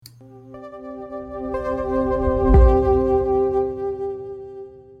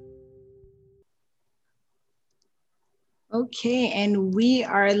Okay, and we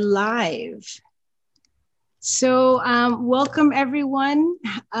are live. So welcome everyone.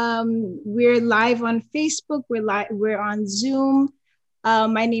 We're live on Facebook, we're on Zoom.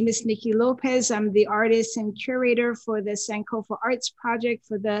 My name is Nikki Lopez. I'm the artist and curator for the Sankofa Arts Project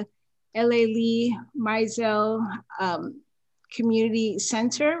for the LA Lee Mizell Community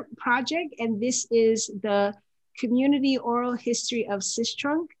Center project. And this is the Community Oral History of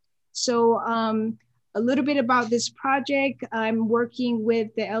Sistrunk. So a little bit about this project. I'm working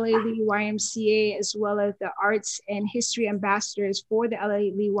with the LA Lee YMCA as well as the arts and history ambassadors for the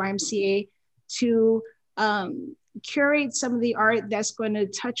LA Lee YMCA to curate some of the art that's going to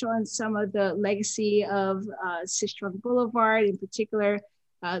touch on some of the legacy of Sistrunk Boulevard, in particular,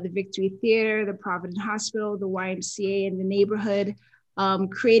 the Victory Theater, the Providence Hospital, the YMCA, and the neighborhood.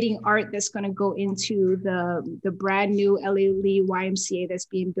 Creating art that's going to go into the brand new LA Lee YMCA that's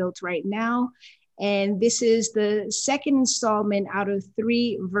being built right now. And this is the second installment out of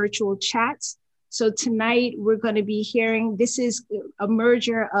 3 virtual chats. So tonight we're going to be hearing, this is a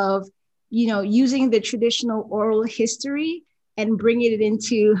merger of, using the traditional oral history and bringing it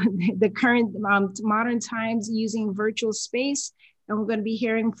into the current modern times using virtual space. And we're going to be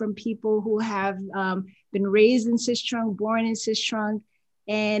hearing from people who have been raised in Sistrunk, born in Sistrunk,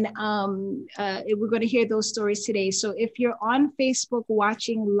 and we're going to hear those stories today. So if you're on Facebook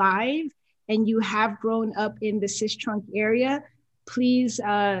watching live, and you have grown up in the Sistrunk area, please,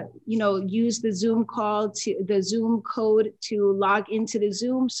 use the Zoom the Zoom code to log into the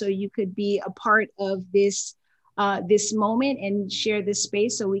Zoom so you could be a part of this moment and share this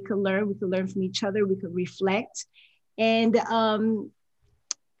space so we could learn from each other, we could reflect. And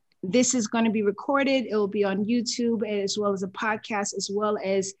this is going to be recorded. It will be on YouTube as well as a podcast, as well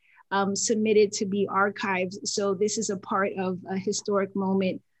as submitted to be archived. So this is a part of a historic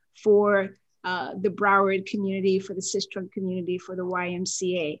moment for the Broward community, for the Sistrunk community, for the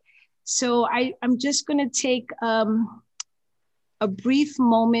YMCA. So I'm just going to take a brief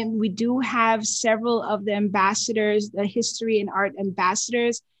moment. We do have several of the ambassadors, the history and art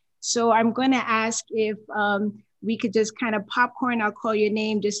ambassadors. So I'm going to ask if we could just kind of popcorn. I'll call your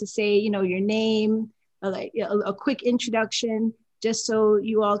name just to say, your name, a quick introduction, just so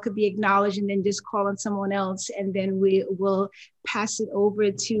you all could be acknowledged, and then just call on someone else. And then we will pass it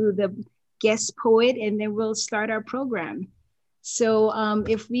over to the guest poet, and then we'll start our program. So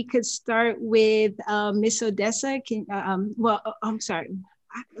if we could start with Miss Odessa, I'm sorry,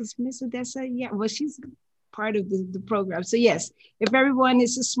 is Miss Odessa? Yeah, well, she's part of the program. So yes, if everyone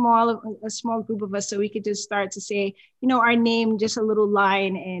is a small group of us, so we could just start to say, our name, just a little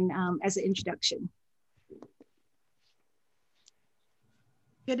line, and as an introduction.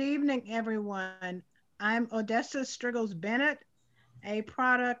 Good evening, everyone. I'm Odessa Striggles Bennett, a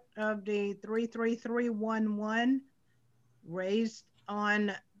product of the 33311, raised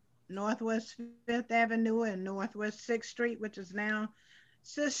on Northwest 5th Avenue and Northwest 6th Street, which is now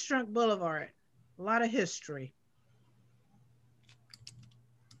Sistrunk Boulevard. A lot of history.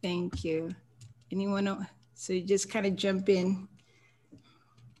 Thank you. Anyone else? So you just kind of jump in.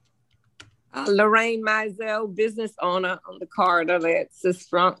 Lorraine Mizell, business owner on the corridor at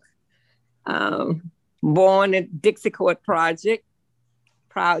Sistrunk. Born at Dixie Court Project,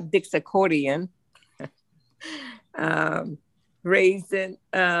 proud Dix accordion. Raised in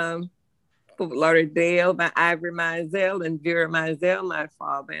Fort Lauderdale by Ivory Mizell and Vera Mizell, my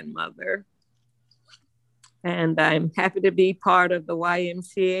father and mother. And I'm happy to be part of the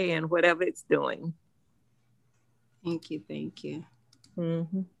YMCA and whatever it's doing. Thank you, thank you.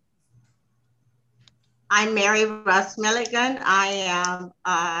 Mm-hmm. I'm Mary Russ Milligan. I am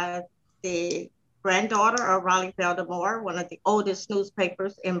the granddaughter of Raleigh Belmore, one of the oldest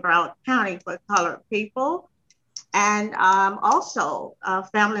newspapers in Broward County for colored people. And also a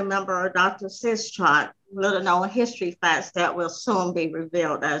family member of Dr. Sistrunk, little known history facts that will soon be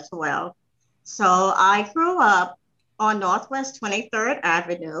revealed as well. So I grew up on Northwest 23rd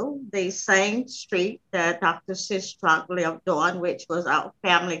Avenue, the same street that Dr. Sistrunk lived on, which was our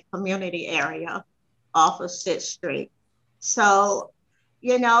family community area off of 6th Street. So,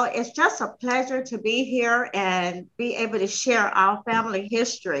 it's just a pleasure to be here and be able to share our family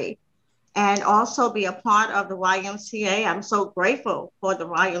history and also be a part of the YMCA. I'm so grateful for the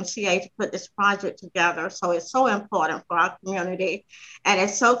YMCA to put this project together. So it's so important for our community. And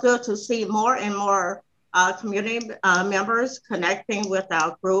it's so good to see more and more community members connecting with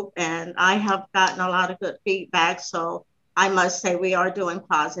our group. And I have gotten a lot of good feedback. So I must say we are doing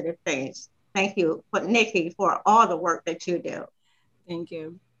positive things. Thank you, Nikki, for all the work that you do. Thank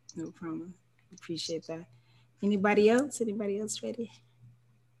you. No problem. Appreciate that. Anybody else? Anybody else ready?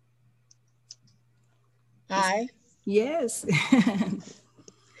 Hi, Yes.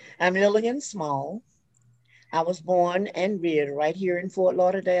 I'm Lillian Small. I was born and reared right here in Fort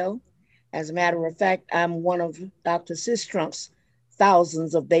Lauderdale. As a matter of fact, I'm one of Dr. Sistrunk's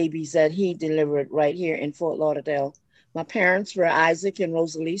thousands of babies that he delivered right here in Fort Lauderdale. My parents were Isaac and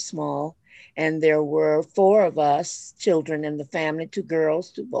Rosalie Small, and there were four of us children in the family, two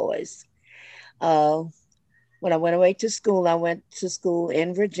girls, two boys. Uh, when I went away to school, I went to school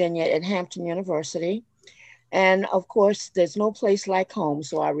in Virginia at Hampton University. And of course, there's no place like home.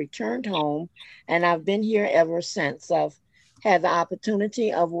 So I returned home and I've been here ever since. I've had the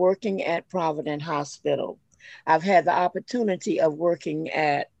opportunity of working at Providence Hospital. I've had the opportunity of working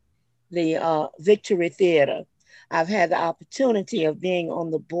at the Victory Theater. I've had the opportunity of being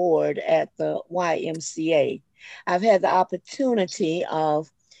on the board at the YMCA. I've had the opportunity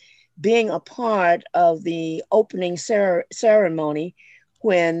of being a part of the opening ceremony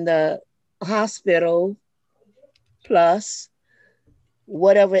when the hospital plus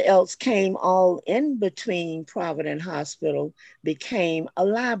whatever else came all in between Providence Hospital became a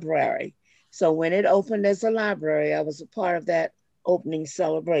library. So when it opened as a library, I was a part of that opening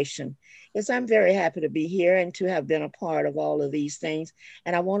celebration. Yes, I'm very happy to be here and to have been a part of all of these things.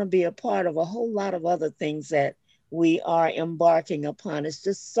 And I want to be a part of a whole lot of other things that we are embarking upon. It's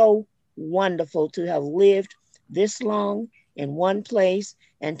just so wonderful to have lived this long in one place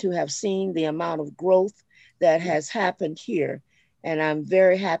and to have seen the amount of growth that has happened here. And I'm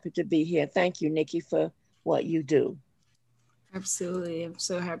very happy to be here. Thank you, Nikki, for what you do. Absolutely. I'm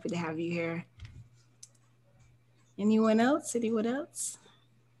so happy to have you here. Anyone else? Anyone else?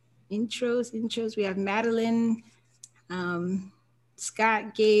 Intros. We have Madeline, um,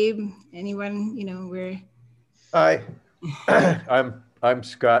 Scott, Gabe. Anyone? We're. Hi, I'm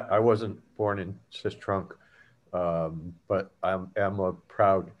Scott. I wasn't born in Sistrunk, but am a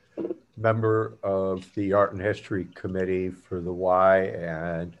proud member of the Art and History Committee for the Y,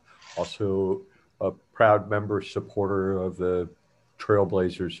 and also a proud member supporter of the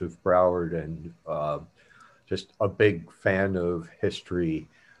Trailblazers of Broward, and just a big fan of history,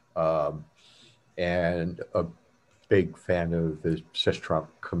 um, and a big fan of the Sistrunk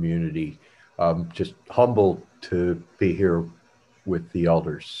community. Just humbled to be here with the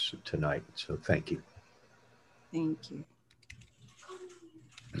elders tonight. So thank you. Thank you.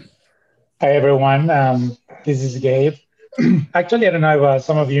 Hi, everyone. This is Gabe. Actually, I don't know if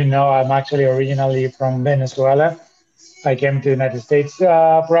some of you know, I'm actually originally from Venezuela. I came to the United States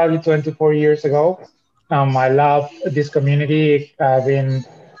probably 24 years ago. I love this community. I've been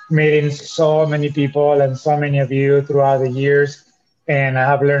meeting so many people and so many of you throughout the years, and I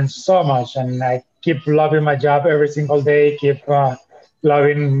have learned so much. And I keep loving my job every single day, keep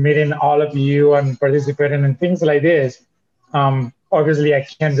loving meeting all of you and participating in things like this. Obviously, I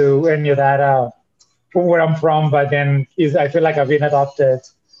can't do any of that where I'm from, but then I feel like I've been adopted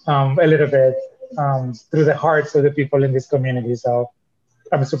a little bit through the hearts of the people in this community. So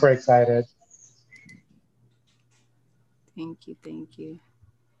I'm super excited. Thank you. Thank you.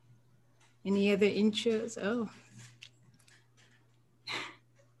 Any other intros? Oh.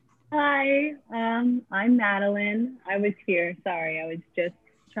 Hi, I'm Madeline. I was here. Sorry, I was just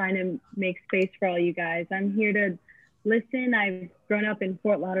trying to make space for all you guys. I'm here to listen. I've grown up in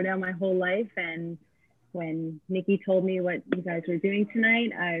Fort Lauderdale my whole life, and when Nikki told me what you guys were doing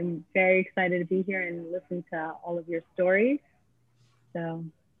tonight, I'm very excited to be here and listen to all of your stories. So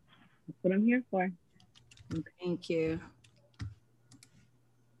that's what I'm here for. Thank you.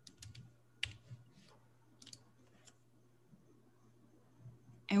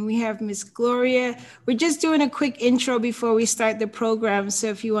 And we have Miss Gloria. We're just doing a quick intro before we start the program. So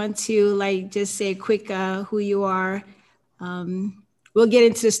if you want to just say a quick who you are, we'll get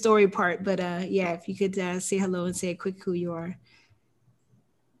into the story part. But yeah, if you could say hello and say a quick who you are.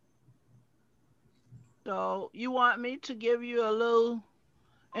 So you want me to give you a little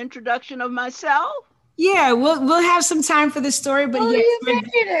introduction of myself? Yeah, we'll have some time for the story, but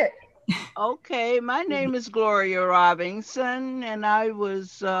yes. Okay, my name is Gloria Robinson, and I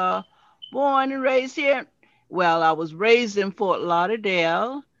was born and raised here. Well, I was raised in Fort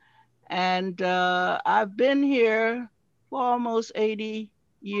Lauderdale, and I've been here for almost 80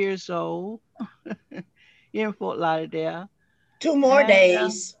 years old in Fort Lauderdale. 2 more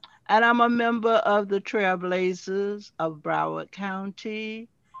days. And I'm a member of the Trailblazers of Broward County.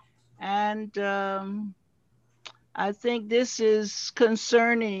 And I think this is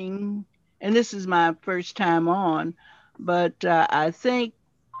concerning, and this is my first time on, but I think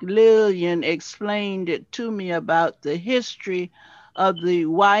Lillian explained it to me about the history of the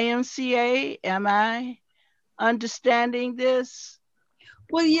YMCA. Am I understanding this?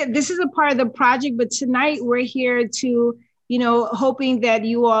 Well, yeah, this is a part of the project, but tonight we're here to, hoping that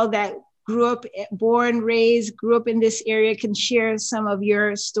you all that grew up, born, raised, grew up in this area can share some of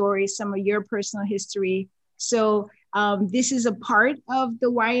your stories, some of your personal history. So this is a part of the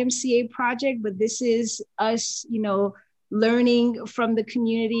YMCA project, but this is us, learning from the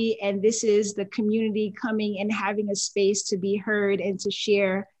community. And this is the community coming and having a space to be heard and to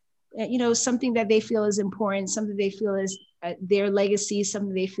share, something that they feel is important, something they feel is their legacy,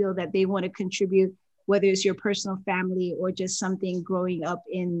 something they feel that they want to contribute, whether it's your personal family or just something growing up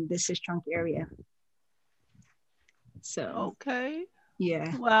in the Sistrunk area. So, Okay.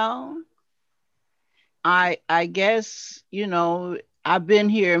 yeah. Well, I guess, I've been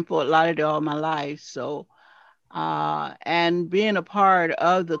here in Fort Lauderdale all my life. So, and being a part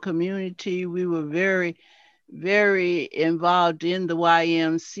of the community, we were very, very involved in the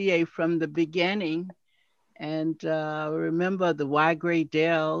YMCA from the beginning. And remember the Y Grade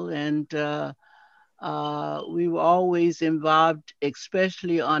Dell, and we were always involved,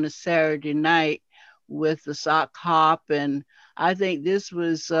 especially on a Saturday night with the sock hop. And I think this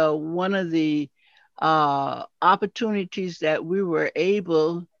was one of the opportunities that we were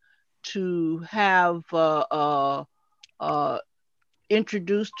able to have uh,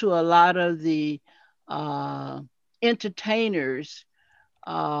 introduced to a lot of the uh, entertainers.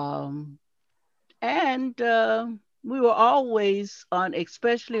 Um, and we were always on,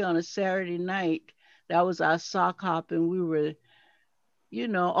 especially on a Saturday night, that was our sock hop, and we were,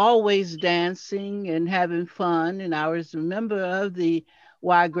 always dancing and having fun. And I was a member of the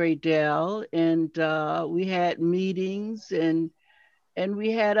Y Grade Dell, and we had meetings and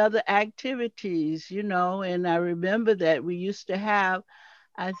we had other activities, and I remember that we used to have,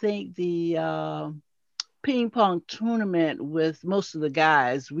 I think, the ping pong tournament with most of the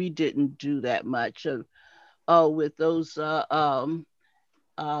guys. We didn't do that much of with those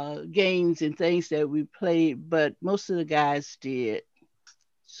games and things that we played, but most of the guys did.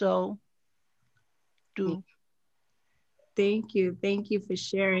 So, do Thank you. Thank you for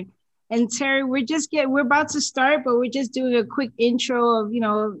sharing. And Terry, we're about to start, but we're just doing a quick intro of,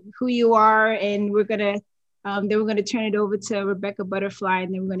 who you are. And then we're gonna turn it over to Rebecca Butterfly,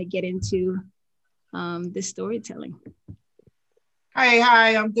 and then we're gonna get into the storytelling.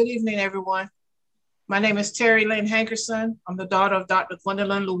 Hi. Good evening, everyone. My name is Terry Lynn Hankerson. I'm the daughter of Dr.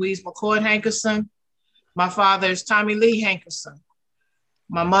 Gwendolyn Louise McCord Hankerson. My father is Tommy Lee Hankerson.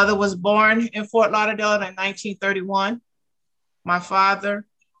 My mother was born in Fort Lauderdale in 1931. My father,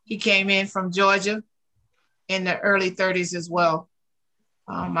 he came in from Georgia in the early 30s as well.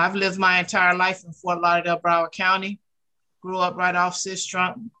 I've lived my entire life in Fort Lauderdale, Broward County. Grew up right off 6th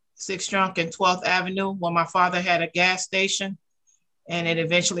Trunk and 12th Avenue, where my father had a gas station, and it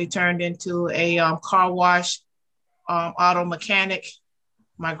eventually turned into a car wash, auto mechanic.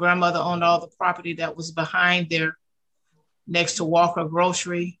 My grandmother owned all the property that was behind there, next to Walker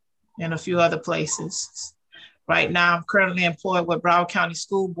Grocery and a few other places. Right now, I'm currently employed with Broward County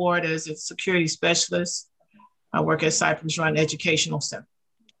School Board as a security specialist. I work at Cypress Run Educational Center.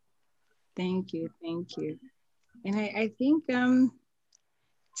 Thank you. Thank you. And I think,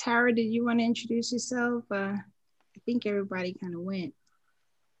 Tara, did you want to introduce yourself? I think everybody kind of went.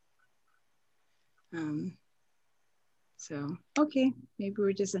 So, okay, maybe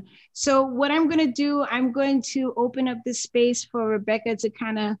we're just, so what I'm going to do, I'm going to open up this space for Rebecca to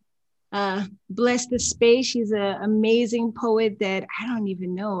kind of bless the space. She's an amazing poet that I don't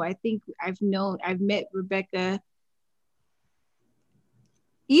even know. I think I've met Rebecca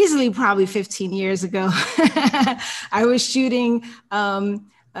easily probably 15 years ago. I was shooting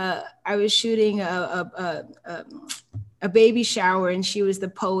a baby shower, and she was the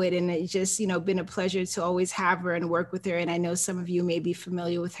poet, and it's just, been a pleasure to always have her and work with her. And I know some of you may be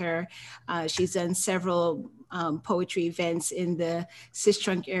familiar with her. She's done several poetry events in the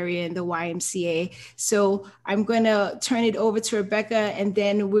Sistrunk area in the YMCA. So I'm going to turn it over to Rebecca, and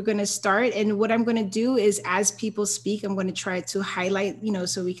then we're going to start. And what I'm going to do is, as people speak, I'm going to try to highlight,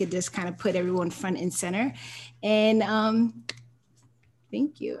 so we could just kind of put everyone front and center. And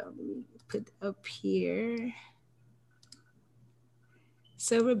thank you. Let me put up here.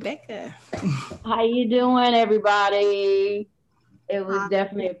 So Rebecca. How you doing, everybody? It was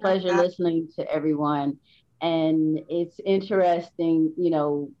definitely a pleasure listening to everyone. And it's interesting,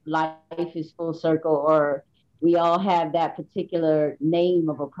 life is full circle, or we all have that particular name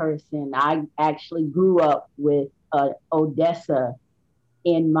of a person. I actually grew up with Odessa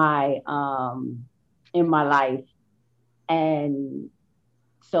in my life. And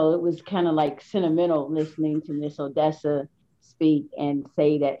so it was kind of like sentimental listening to Miss Odessa speak and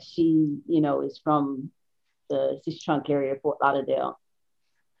say that she, is from the Sistrunk area, Fort Lauderdale.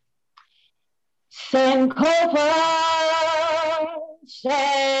 Sankofa,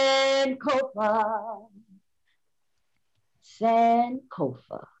 Sankofa,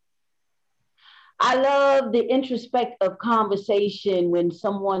 Sankofa. I love the introspective conversation when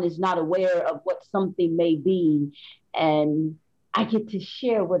someone is not aware of what something may be, and I get to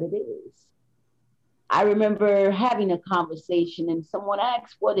share what it is. I remember having a conversation and someone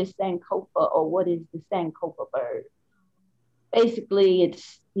asked, what is Sankofa or what is the Sankofa bird? Basically,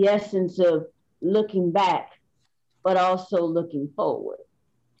 it's the essence of looking back, but also looking forward.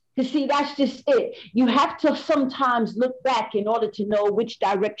 Because see, that's just it. You have to sometimes look back in order to know which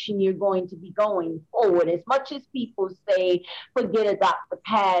direction you're going to be going forward. As much as people say, forget about the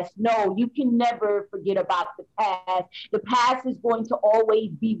past, no, you can never forget about the past. The past is going to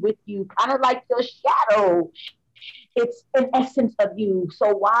always be with you, kind of like your shadow. It's an essence of you.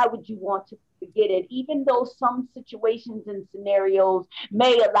 So why would you want to forget it? Even though some situations and scenarios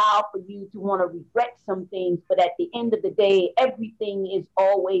may allow for you to want to regret some things, but at the end of the day, everything is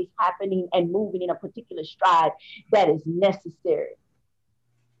always happening and moving in a particular stride that is necessary.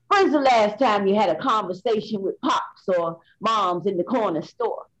 When's the last time you had a conversation with pops or moms in the corner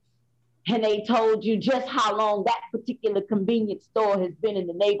store? And they told you just how long that particular convenience store has been in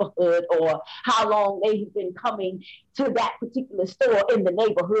the neighborhood or how long they have been coming to that particular store in the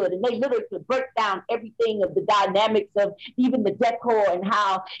neighborhood. And they literally could break down everything of the dynamics of even the decor and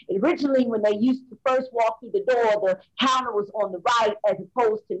how originally when they used to first walk through the door, the counter was on the right as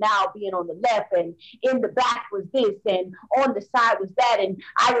opposed to now being on the left. And in the back was this and on the side was that. And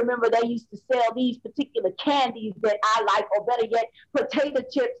I remember they used to sell these particular candies that I like, or better yet, potato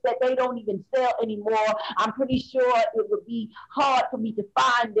chips that they don't even sell anymore. I'm pretty sure it would be hard for me to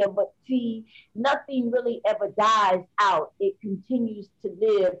find them, but see, nothing really ever dies out. It continues to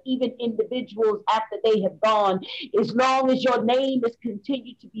live. Even individuals after they have gone, as long as your name is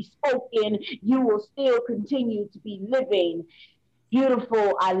continued to be spoken, you will still continue to be living.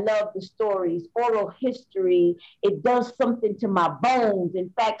 Beautiful. I love the stories. Oral history. It does something to my bones. In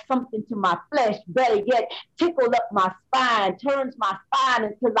fact, something to my flesh. Better yet, tickle up my spine, turns my spine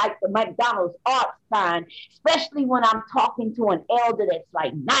into like the McDonald's art sign, especially when I'm talking to an elder that's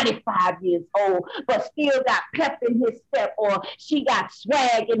like 95 years old, but still got pep in his step, or she got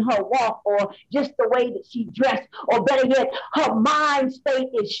swag in her walk, or just the way that she dressed, or better yet, her mind state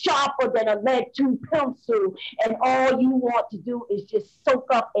is sharper than a lead 2 pencil, and all you want to do is just soak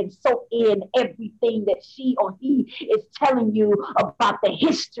up and soak in everything that she or he is telling you about the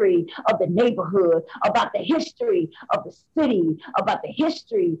history of the neighborhood, about the history of the city, about the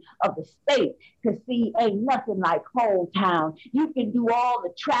history of the state. Because see, ain't nothing like hometown. You can do all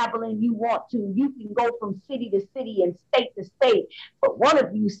the traveling you want to. You can go from city to city and state to state. But one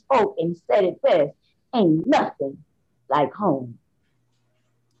of you spoke and said it best. Ain't nothing like home.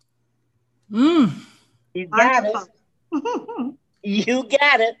 Mm. You got it. You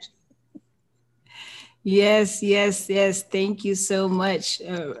got it. Yes, yes, yes. Thank you so much,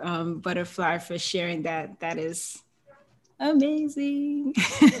 Butterfly, for sharing that. That is amazing.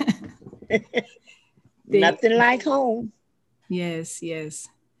 Nothing like home. Yes, yes.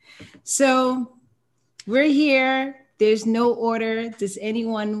 So we're here. There's no order. Does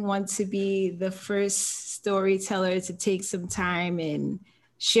anyone want to be the first storyteller to take some time and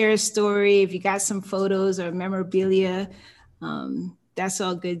share a story? If you got some photos or memorabilia, that's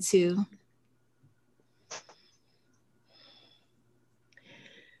all good too.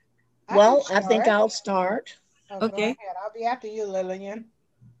 Well, I think I'll start. Oh, okay. Go ahead. I'll be after you, Lillian.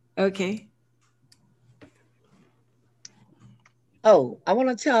 Okay. Oh, I want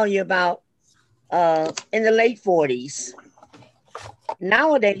to tell you about in the late 40s.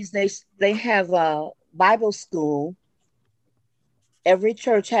 Nowadays, they have a Bible school. Every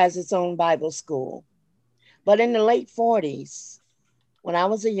church has its own Bible school. But in the late 40s, when I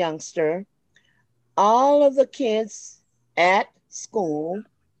was a youngster, all of the kids at school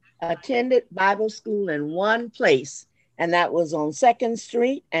attended Bible school in one place, and that was on 2nd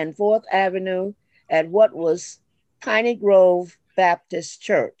Street and 4th Avenue at what was Piney Grove Baptist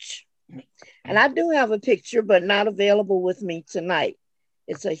Church. And I do have a picture, but not available with me tonight.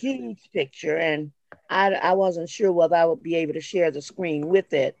 It's a huge picture, and I wasn't sure whether I would be able to share the screen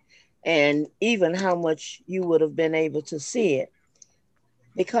with it and even how much you would have been able to see it,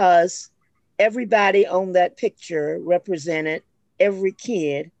 because everybody on that picture represented every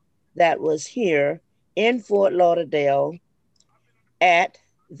kid that was here in Fort Lauderdale at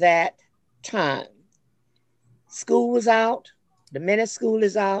that time. School was out. The minute school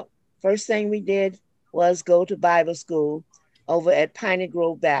is out, first thing we did was go to Bible school over at Piney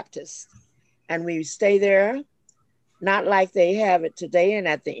Grove Baptist. And we stay there not like they have it today. And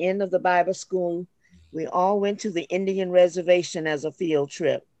at the end of the Bible school, we all went to the Indian reservation as a field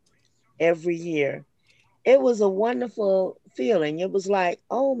trip every year. It was a wonderful feeling. It was like,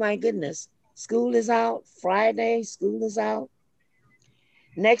 oh my goodness, school is out. Friday, school is out.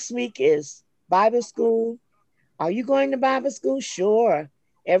 Next week is Bible school. Are you going to Bible school? Sure.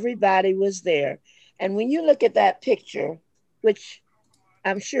 Everybody was there. And when you look at that picture, which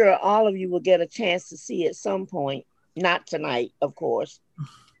I'm sure all of you will get a chance to see at some point, not tonight, of course,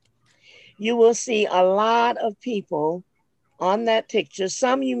 you will see a lot of people on that picture.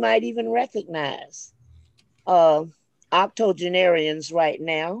 Some you might even recognize. Uh, Octogenarians right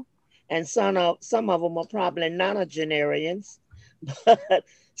now, and some of them are probably nonagenarians, but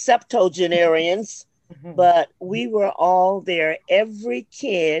septuagenarians. But we were all there. Every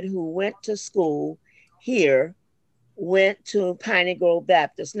kid who went to school here went to Piney Grove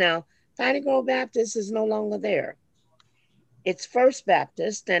Baptist. Now, Piney Grove Baptist is no longer there. It's First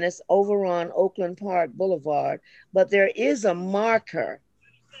Baptist, and it's over on Oakland Park Boulevard, but there is a marker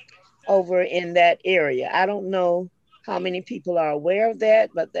over in that area. I don't know how many people are aware of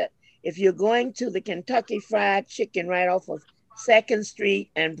that, but that if you're going to the Kentucky Fried Chicken right off of 2nd Street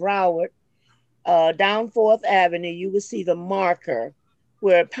and Broward, down 4th Avenue, you will see the marker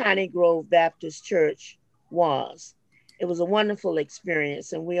where Piney Grove Baptist Church was. It was a wonderful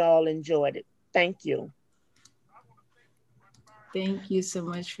experience, and we all enjoyed it. Thank you. Thank you so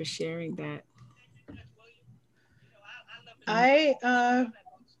much for sharing that. I,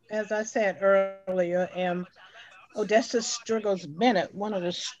 as I said earlier, am Odessa Striggles Bennett, one of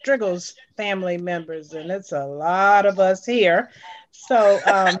the Striggles family members, and it's a lot of us here. So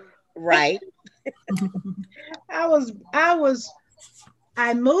Right.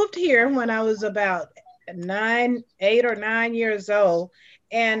 I moved here when I was about 8 or 9 years old,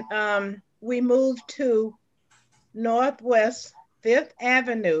 and we moved to Northwest Fifth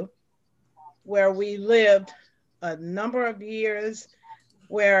Avenue, where we lived a number of years,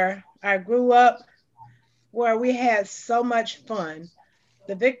 where I grew up, where we had so much fun.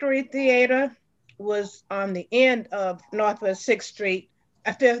 The Victory Theater was on the end of Northwest 6th Street,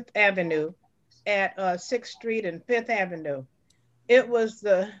 5th Avenue, at 6th Street and 5th Avenue. It was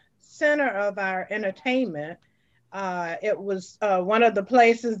the center of our entertainment. It was one of the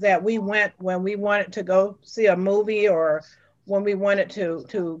places that we went when we wanted to go see a movie, or when we wanted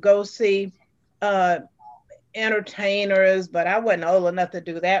to go see uh, entertainers. But I wasn't old enough to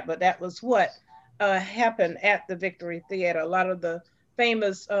do that. But that was what happened at the Victory Theater. A lot of the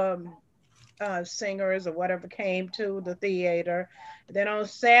famous singers or whatever came to the theater. Then on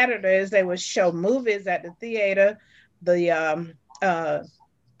Saturdays they would show movies at the theater. The uh,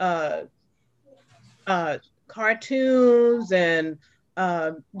 uh, uh, cartoons and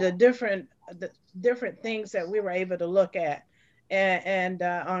the different things that we were able to look at. And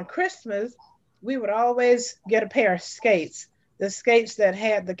on Christmas, we would always get a pair of skates, the skates that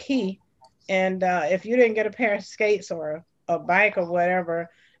had the key. And if you didn't get a pair of skates or a bike or whatever,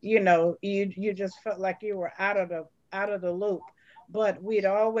 you just felt like you were out of the loop. But we'd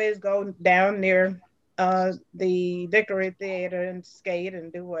always go down near the Victory Theater and skate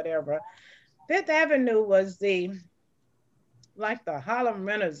and do whatever. Fifth Avenue was the like the Harlem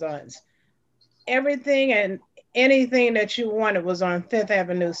Renaissance. Everything and anything that you wanted was on Fifth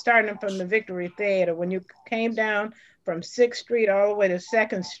Avenue, starting from the Victory Theater. When you came down from 6th Street all the way to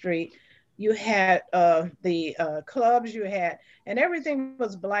 2nd Street, you had the clubs you had, and everything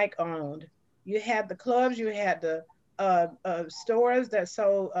was black owned. You had the clubs, you had the stores that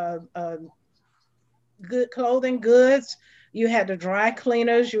sold good clothing goods. You had the dry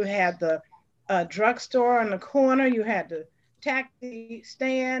cleaners. You had the drugstore on the corner. You had the taxi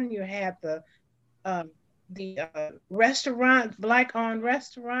stand. You had um, the restaurants, black-owned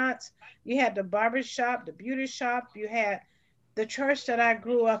restaurants. You had the barber shop, the beauty shop. You had the church that I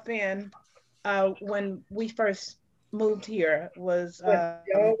grew up in when we first moved here was But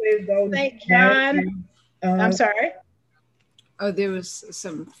we always go St. down John. I'm uh, sorry, Oh, there was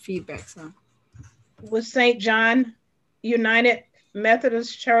some feedback. So was St. John United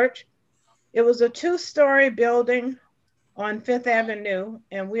Methodist Church. It was a two-story building on Fifth Avenue,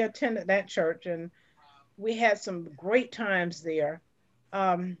 and we attended that church, and we had some great times there.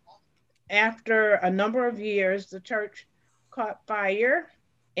 Um, After a number of years, the church caught fire,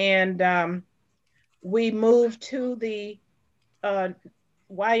 and we moved to the uh,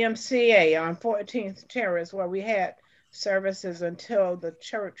 YMCA on 14th Terrace, where we had services until the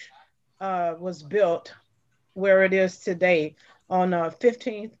church was built where it is today on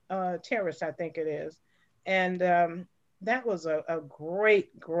 15th Terrace, I think it is. And that was a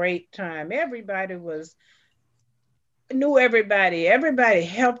great, great time. Everybody was knew everybody. Everybody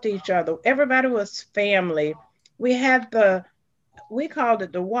helped each other. Everybody was family. We had we called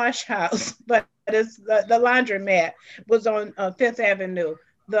it the wash house, but it's the laundromat was on Fifth Avenue.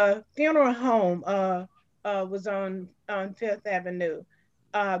 The funeral home was on Fifth Avenue.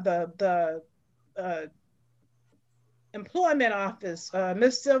 The uh, employment office,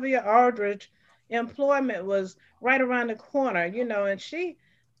 Miss Sylvia Aldridge employment was right around the corner, and she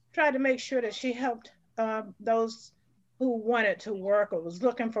tried to make sure that she helped those who wanted to work or was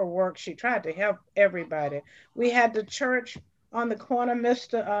looking for work. She tried to help everybody. We had the church on the corner,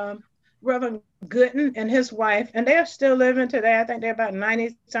 Mr. Reverend Gooden and his wife, and they're still living today. I think they're about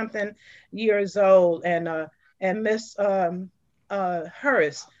 90 something years old. And Miss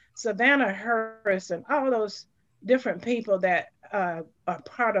Harris, Savannah Harris, and all those different people that are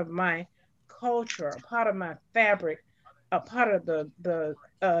part of my culture, a part of my fabric, a part of the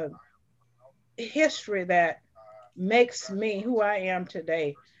history that makes me who I am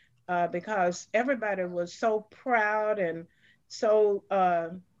today. Because everybody was so proud and so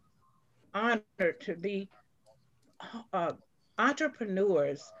honored to be uh,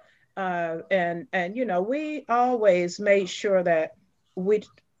 entrepreneurs. And we always made sure that we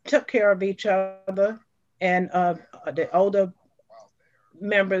took care of each other, and the older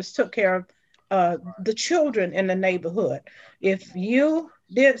members took care of the children in the neighborhood. If you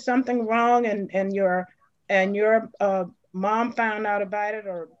did something wrong and your mom found out about it,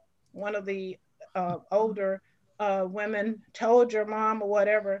 or one of the older women told your mom or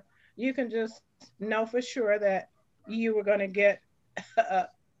whatever, you can just know for sure that you were going to get uh,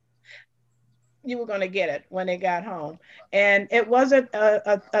 you were going to get it when they got home. And it wasn't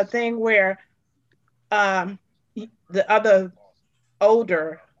a thing where um, the other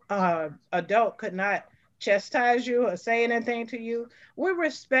older adult could not chastise you or say anything to you. We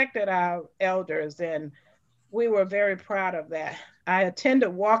respected our elders, and we were very proud of that. I attended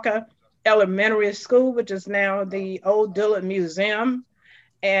Walker Elementary School, which is now the Old Dillard Museum,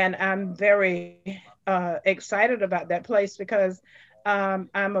 and I'm very excited about that place because I'm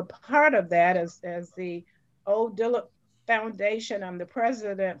a part of that as the Old Dillard Foundation. I'm the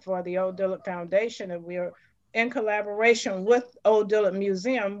president for the Old Dillard Foundation, and we're in collaboration with Old Dillard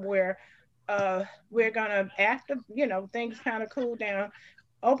Museum, where we're gonna, after things kind of cool down,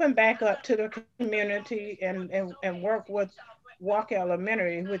 open back up to the community and work with Walk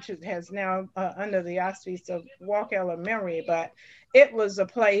Elementary, which has now under the auspice of Walk Elementary. But it was a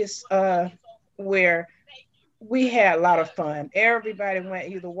place where we had a lot of fun. Everybody went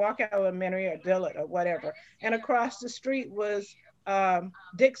either Walk Elementary or Dillard or whatever. And across the street was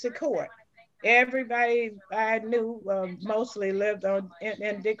Dixie Court. Everybody I knew mostly lived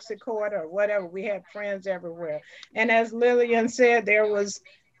in Dixie Court or whatever. We had friends everywhere. And as Lillian said, there was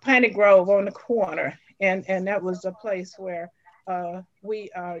Piney Grove on the corner. And that was a place where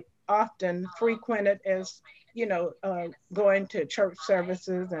we often frequented as, going to church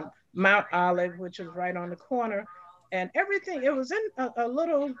services, and Mount Olive, which was right on the corner, and everything. It was in a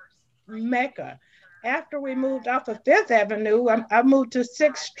little mecca. After we moved off of Fifth Avenue, I moved to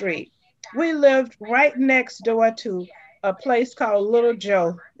Sixth Street. We lived right next door to a place called Little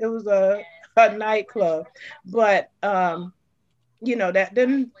Joe. It was a nightclub, but that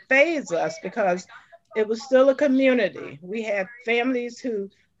didn't phase us because it was still a community. We had families who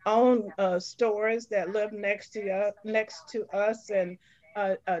owned stores that lived next to us, and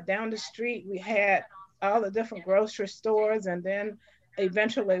down the street we had all the different grocery stores. And then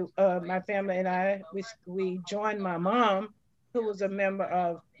eventually, my family and we joined my mom, who was a member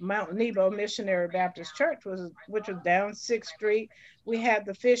of Mount Nebo Missionary Baptist Church, which was down Sixth Street. We had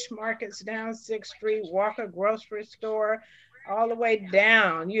the fish markets down Sixth Street, Walker Grocery Store, all the way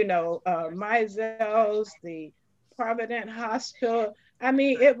down, Mizell's, the Provident Hospital. I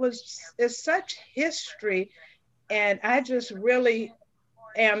mean, it's such history, and I just really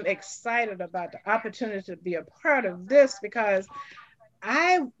am excited about the opportunity to be a part of this, because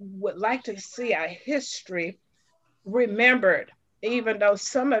I would like to see our history remembered. Even though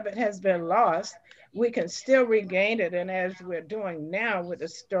some of it has been lost, we can still regain it. And as we're doing now with the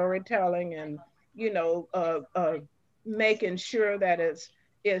storytelling, and you know, making sure that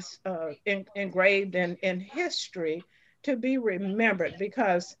it's engraved in history to be remembered,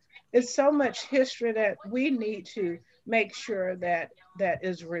 because it's so much history that we need to make sure that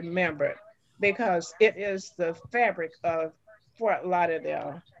is remembered, because it is the fabric of Fort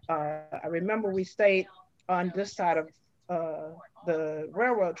Lauderdale. I remember we stayed on this side of the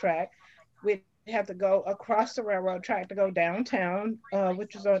railroad track. We'd have to go across the railroad track to go downtown,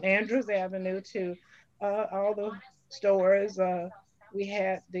 which is on Andrews Avenue, to all the stores. We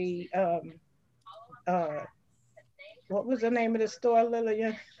had the what was the name of the store,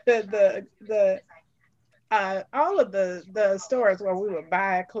 Lillian? The all of the stores where we would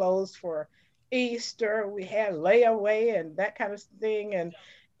buy clothes for Easter. We had layaway and that kind of thing, and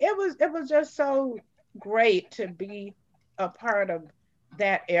it was just so great to be a part of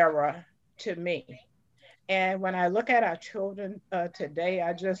that era to me. And when I look at our children today,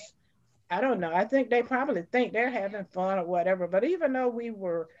 I don't know. I think they probably think they're having fun or whatever. But even though we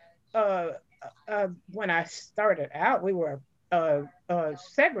were, uh, when I started out, we were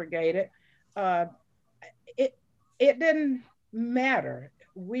segregated. Uh, it it didn't matter.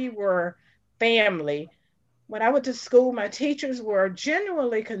 We were family. When I went to school, my teachers were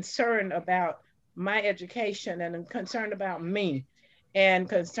genuinely concerned about my education and concerned about me and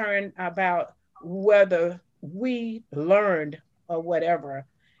concerned about whether we learned or whatever.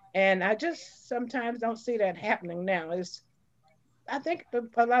 And I just sometimes don't see that happening now. I think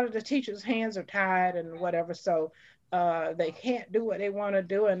a lot of the teachers' hands are tied and whatever, so they can't do what they want to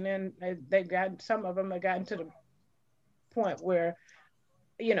do. And then they've got some of them have gotten to the point where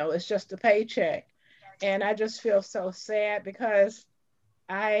it's just a paycheck. And I just feel so sad because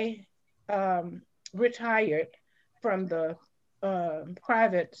I retired from the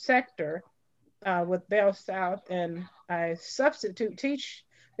private sector with Bell South, and I substitute teach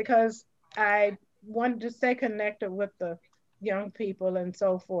because I wanted to stay connected with the young people and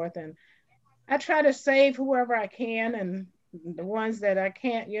so forth. And I try to save whoever I can, and the ones that I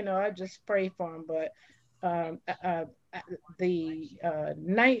can't, I just pray for them. But the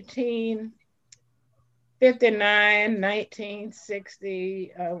 1959,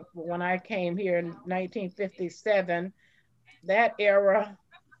 1960, when I came here in 1957, that era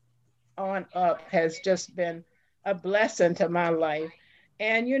on up has just been a blessing to my life.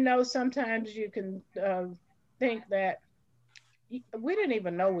 And sometimes you can think that we didn't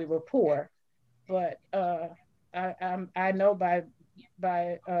even know we were poor, but I know by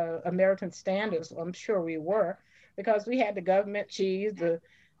American standards, I'm sure we were, because we had the government cheese,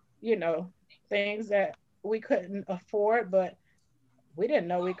 you know, things that we couldn't afford, but we didn't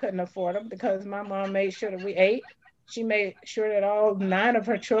know we couldn't afford them because my mom made sure that we ate. She made sure that all 9 of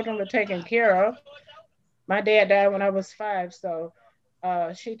her children were taken care of. My dad died when I was 5, so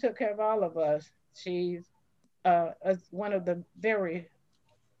she took care of all of us. She's one of the very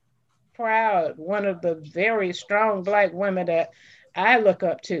proud, one of the very strong Black women that I look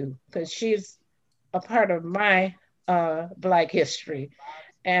up to because she's a part of my Black history.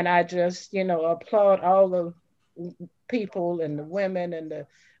 And I just, applaud all the people and the women and the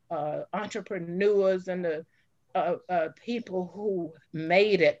entrepreneurs and the people who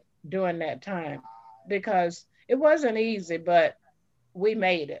made it during that time because it wasn't easy, but we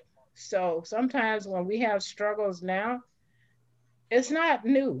made it. So sometimes when we have struggles now, it's not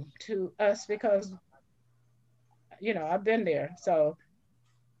new to us because, I've been there. So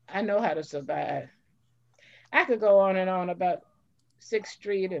I know how to survive. I could go on and on about 6th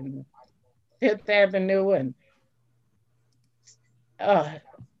Street and 5th Avenue and uh,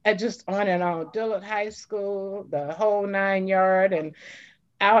 I just on and on. Dillard High School, the whole 9 yard. And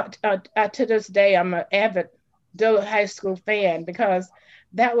to this day, I'm an avid Dillard High School fan because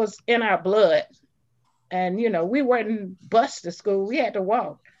that was in our blood. And, we weren't bused to school. We had to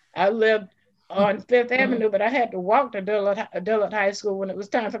walk. I lived on 5th Avenue, but I had to walk to Dillard High School when it was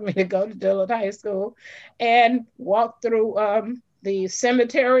time for me to go to Dillard High School and walk through the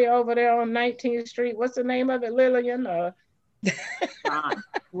cemetery over there on 19th Street. What's the name of it, Lillian?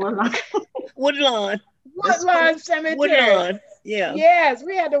 Woodlawn. Woodlawn Cemetery. Woodlawn. Yeah. Yes,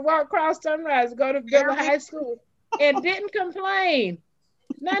 we had to walk across Sunrise, go to Dillard High School, and didn't complain.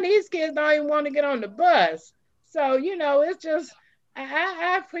 None of these kids don't even want to get on the bus. So, it's just,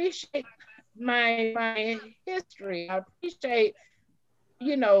 I appreciate my history. I appreciate,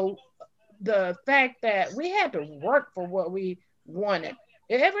 the fact that we had to work for what we wanted.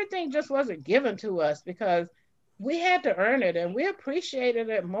 Everything just wasn't given to us because we had to earn it, and we appreciated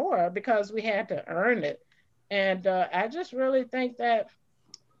it more because we had to earn it. And I just really think that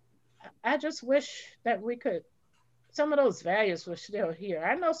I just wish that we could, some of those values were still here.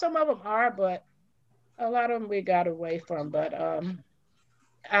 I know some of them are, but a lot of them we got away from. But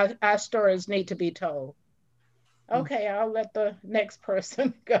our stories need to be told. Okay, I'll let the next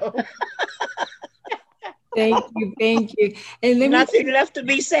person go. Thank you, thank you. And nothing left to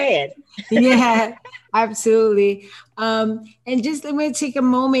be said. Yeah, absolutely. And just let me take a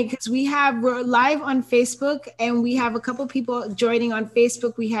moment because we're live on Facebook and we have a couple people joining on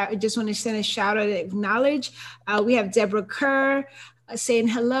Facebook. I just want to send a shout out and acknowledge. We have Deborah Kerr, saying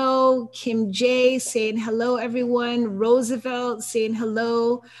hello. Kim J saying hello, everyone. Roosevelt saying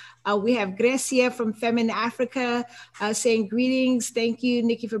hello. We have Grecia from Feminine Africa saying greetings. Thank you,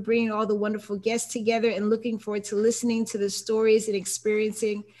 Nikki, for bringing all the wonderful guests together and looking forward to listening to the stories and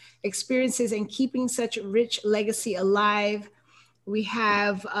experiences and keeping such rich legacy alive. We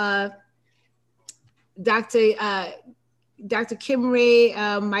have Dr. Kimray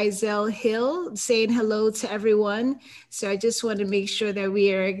Mizell Hill saying hello to everyone. So I just want to make sure that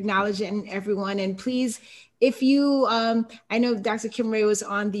we are acknowledging everyone. And please, if you, I know Dr. Kimray was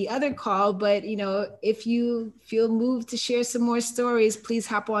on the other call, but if you feel moved to share some more stories, please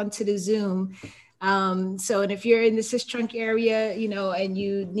hop on to the Zoom. And if you're in the Sistrunk area, and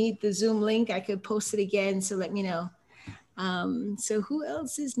you need the Zoom link, I could post it again. So let me know. So who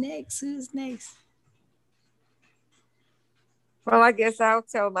else is next? Who's next? Well, I guess I'll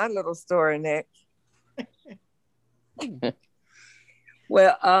tell my little story next.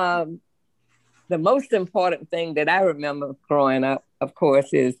 Well, the most important thing that I remember growing up, of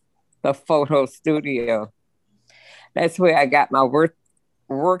course, is the photo studio. That's where I got my work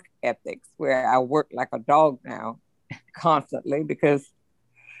ethics, where I work like a dog now constantly, because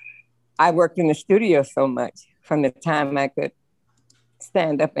I worked in the studio so much from the time I could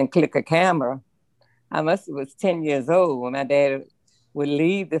stand up and click a camera. I must have was 10 years old when my dad would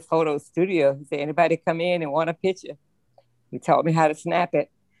leave the photo studio. He said, anybody come in and want a picture? He taught me how to snap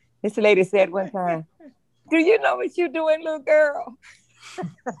it. This lady said one time, do you know what you're doing, little girl?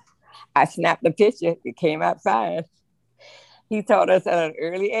 I snapped the picture. It came out fine. He taught us at an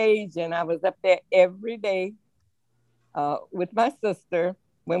early age, and I was up there every day with my sister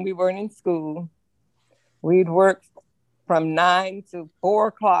when we weren't in school. We'd work from 9 to 4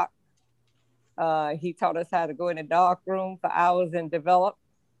 o'clock. He taught us how to go in a dark room for hours and develop.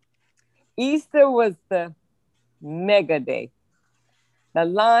 Easter was the mega day. The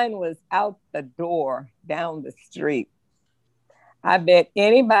line was out the door down the street. I bet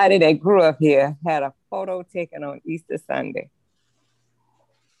anybody that grew up here had a photo taken on Easter Sunday.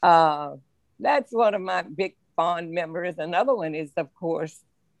 That's one of my big fond memories. Another one is, of course,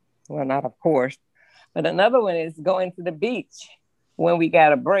 well, not of course, but another one is going to the beach when we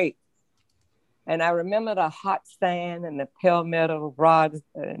got a break. And I remember the hot sand and the palmetto rods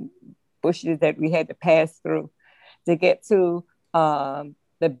and bushes that we had to pass through to get to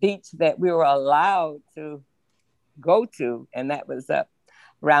the beach that we were allowed to go to. And that was up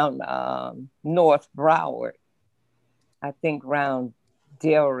around North Broward, I think around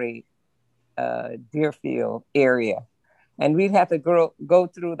Delray, Deerfield area. And we'd have to go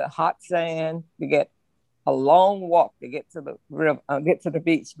through the hot sand to get a long walk to get to the river, get to the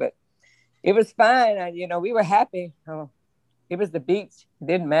beach. But it was fine. We were happy. It was the beach. It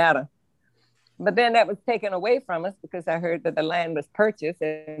didn't matter. But then that was taken away from us because I heard that the land was purchased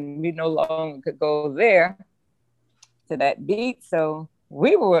and we no longer could go there to that beach. So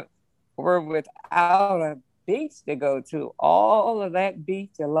we were without a beach to go to. All of that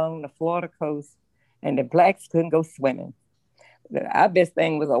beach along the Florida coast, and the blacks couldn't go swimming. Our best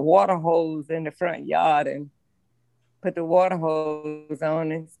thing was a water hose in the front yard, and put the water hose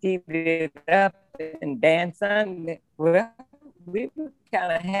on and ski it up and dance on it. Well, we were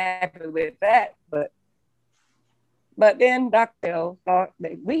kind of happy with that, but then Dr. thought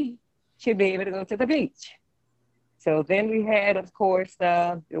that we should be able to go to the beach. So then we had, of course,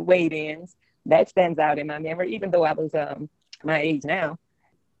 the wade-ins. That stands out in my memory, even though I was my age now.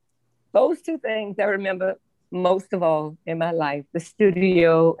 Those two things I remember most of all in my life, the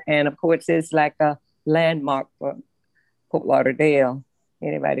studio, and of course, it's like a landmark for Fort Lauderdale.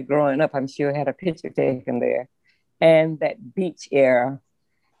 Anybody growing up, I'm sure, had a picture taken there. And that beach era.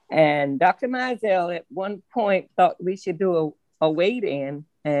 And Dr. Mizell at one point thought we should do a wade-in,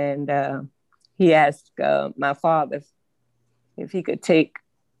 and he asked my father if he could take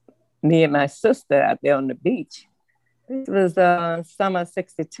me and my sister out there on the beach. This was summer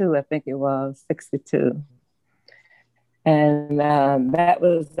 62, I think it was, 62. And that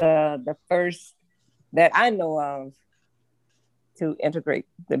was the first that I know of to integrate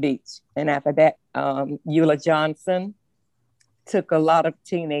the beach. And after that, Eula Johnson took a lot of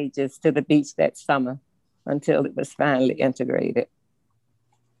teenagers to the beach that summer until it was finally integrated.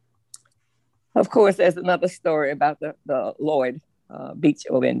 Of course, there's another story about the Lloyd beach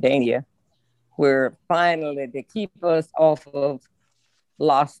over in Dania, where finally, to keep us off of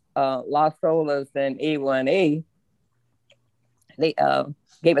Las Olas and A1A, they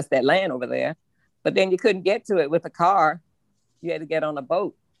gave us that land over there. But then you couldn't get to it with a car. You had to get on a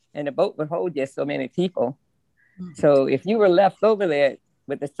boat, and the boat would hold just so many people. Mm-hmm. So if you were left over there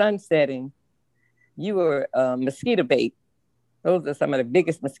with the sun setting, you were mosquito bait. Those are some of the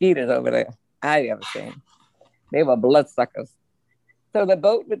biggest mosquitoes over there I ever seen. They were bloodsuckers. So the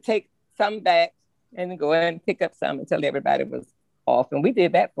boat would take some back and go and pick up some until everybody was off. And we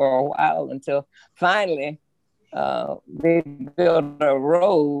did that for a while until finally they built a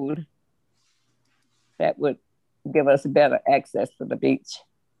road that would give us better access to the beach.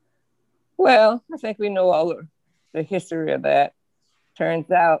 Well, I think we know all the history of that.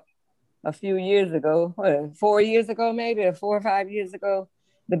 Turns out a few years ago, 4 years ago, maybe, or 4 or 5 years ago,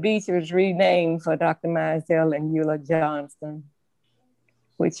 the beach was renamed for Dr. Mizell and Eula Johnston,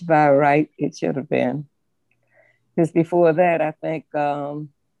 which by right it should have been. Because before that, I think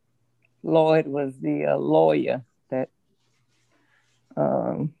Lloyd was the lawyer that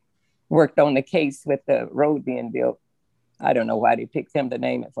worked on the case with the road being built. I don't know why they picked him to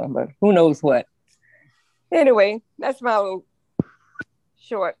name it for, but who knows what. Anyway, that's my little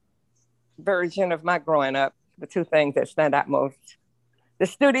short version of my growing up. The two things that stand out most: the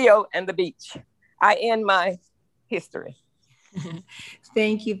studio and the beach. I end my history.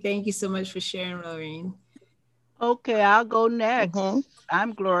 Thank you. Thank you so much for sharing, Lorraine. Okay, I'll go next.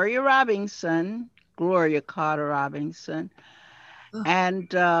 I'm Gloria Robinson, Gloria Carter Robinson. And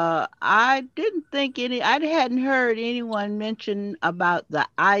I didn't think I hadn't heard anyone mention about the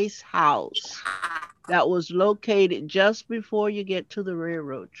ice house that was located just before you get to the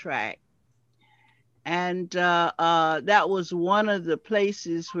railroad track. And that was one of the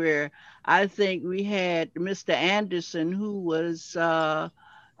places where I think we had Mr. Anderson, who was the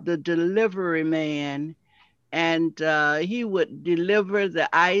delivery man, and he would deliver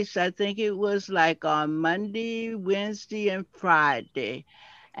the ice. I think it was like on Monday, Wednesday, and Friday.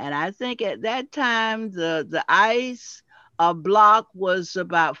 And I think at that time the ice a block was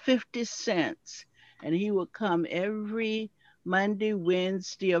about 50 cents, and he would come every Monday,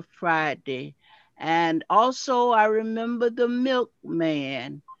 Wednesday, or Friday. And also I remember the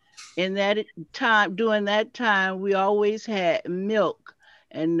milkman. In that time, during that time, we always had milk,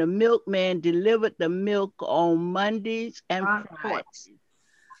 and the milkman delivered the milk on Mondays and Fridays.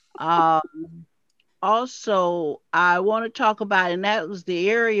 Also, I want to talk about, and that was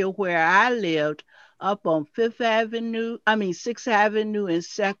the area where I lived, up on Sixth Avenue and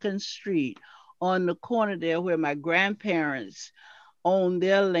Second Street, on the corner there where my grandparents owned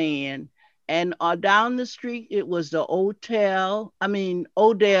their land. And down the street, it was the Odell's.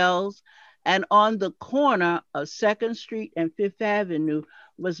 And on the corner of Second Street and Fifth Avenue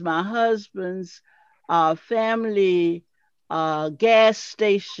was my husband's family gas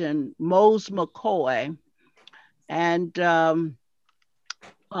station, Mose McCoy. And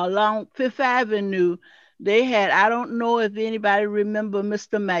along Fifth Avenue, they had, I don't know if anybody remember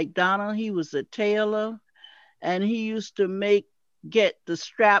Mr. McDonald. He was a tailor, and he used to get the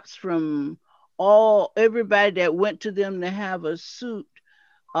straps from everybody that went to them to have a suit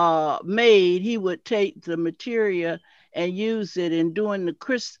made. He would take the material and use it. And during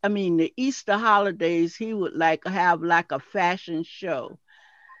the Easter holidays, he would have like a fashion show.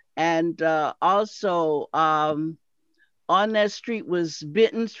 And also on that street was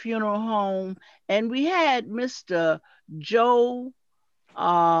Benton's Funeral Home, and we had Mr. Joe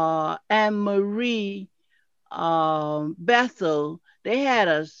and Marie Bethel. They had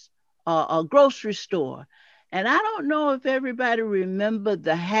a grocery store. And I don't know if everybody remembered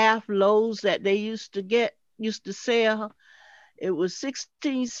the half loaves that they used to sell. It was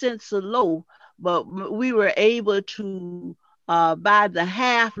 16 cents a loaf, but we were able to buy the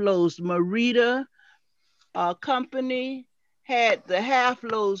half loaves. Marita company had the half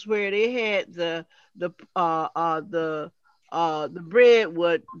loaves where they had the bread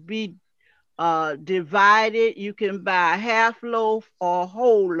would be divided. You can buy a half loaf or a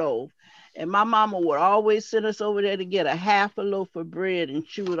whole loaf. And my mama would always send us over there to get a half a loaf of bread, and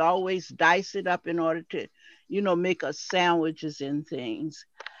she would always dice it up in order to, make us sandwiches and things.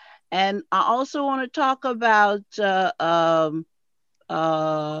 And I also want to talk about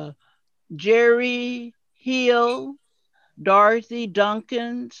Jerry Hill, Dorothy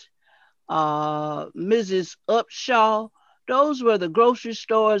Duncan's, Mrs. Upshaw. Those were the grocery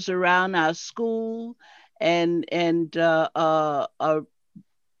stores around our school, and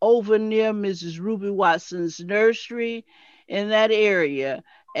over near Mrs. Ruby Watson's nursery in that area.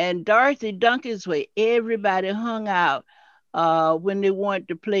 And Dorothy Duncan's where everybody hung out when they wanted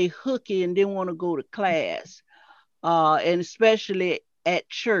to play hooky and didn't want to go to class. And especially at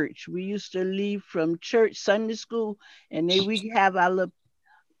church. We used to leave from church Sunday school, and then we have our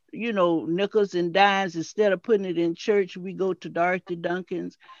little nickels and dimes. Instead of putting it in church, we go to Dorothy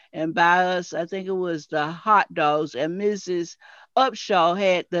Duncan's and buy us, I think it was the hot dogs. And Mrs. Upshaw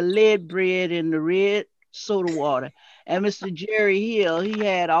had the lead bread and the red soda water. And Mr. Jerry Hill, he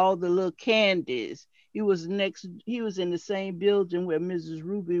had all the little candies. He was in the same building where Mrs.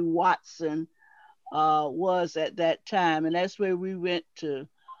 Ruby Watson was at that time. And that's where we went to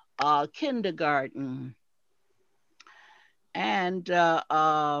kindergarten. And there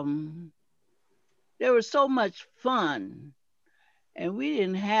was so much fun. And we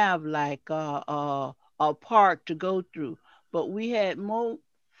didn't have like a park to go through, but we had more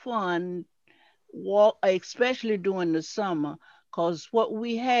fun walk, especially during the summer, because what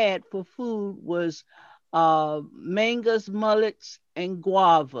we had for food was mangoes, mullets, and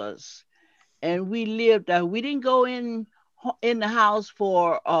guavas, and we lived there. We didn't go in the house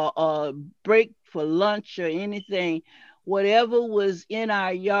for a break for lunch or anything. Whatever was in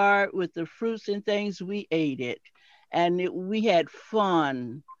our yard with the fruits and things, we ate it, and we had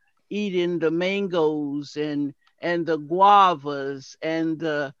fun eating the mangoes and the guavas and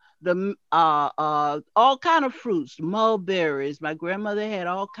the all kind of fruits, mulberries. My grandmother had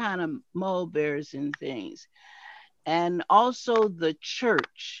all kind of mulberries and things, and also the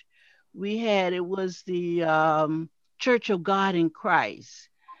church. It was the Church of God in Christ,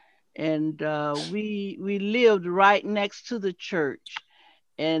 and we lived right next to the church,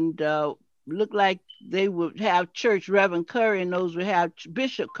 and looked like they would have church. Reverend Curry and those would have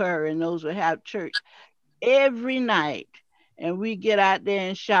Bishop Curry and those would have church every night. And we get out there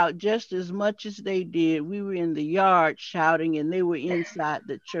and shout just as much as they did. We were in the yard shouting, and they were inside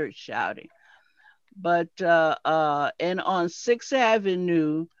the church shouting. But and on Sixth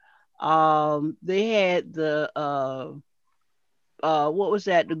Avenue, they had the what was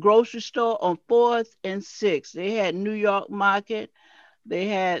that? The grocery store on Fourth and Sixth. They had New York Market. They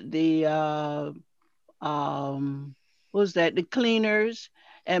had the what was that? The cleaners.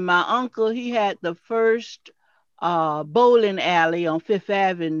 And my uncle, he had the first bowling alley on Fifth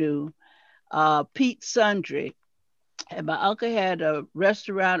Avenue, Pete Sundry. And my uncle had a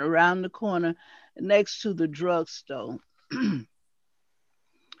restaurant around the corner next to the drugstore.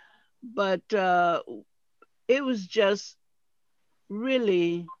 But it was just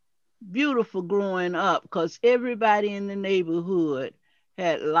really beautiful growing up because everybody in the neighborhood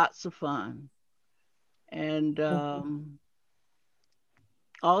had lots of fun. And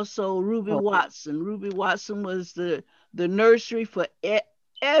also Ruby Watson. Ruby Watson was the nursery for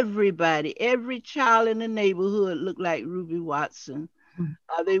everybody. Every child in the neighborhood looked like Ruby Watson.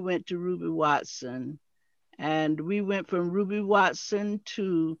 They went to Ruby Watson. And we went from Ruby Watson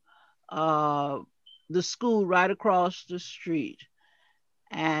to the school right across the street.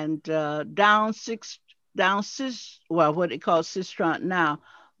 And down Sis, well, what they call Sistrunk now,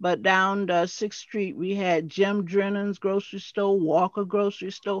 but down Sixth Street, we had Jim Drennan's grocery store, Walker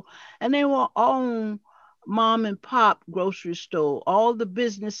grocery store, and they were all mom and pop grocery store. All the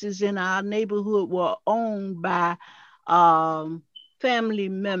businesses in our neighborhood were owned by family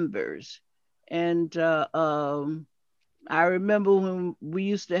members. And I remember when we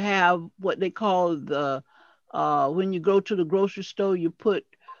used to have what they call the when you go to the grocery store, you put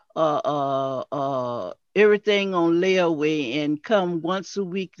everything on layaway, and come once a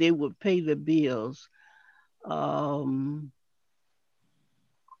week they would pay the bills. Um,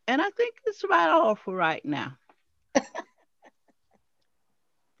 and I think it's about all for right now.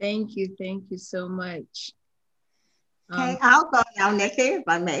 Thank you. Thank you so much. Okay, I'll go now, Nikki, if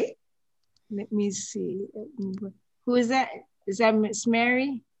I may. Let me see. Who is that? Is that Miss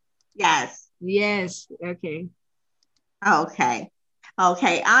Mary? Yes. Yes. Okay. Okay.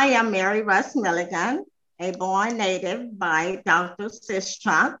 Okay. I am Mary Russ Milligan, a born native by Dr.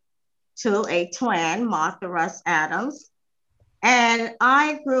 Sistrunk to a twin, Martha Russ Adams. And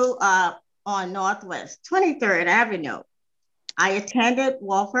I grew up on Northwest 23rd Avenue. I attended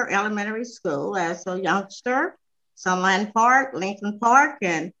Walker Elementary School as a youngster, Sunland Park, Lincoln Park,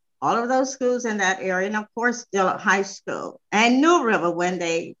 and all of those schools in that area. And of course, still at high school and New River when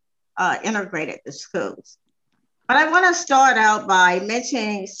they integrated the schools. But I want to start out by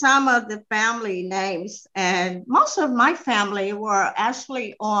mentioning some of the family names. And most of my family were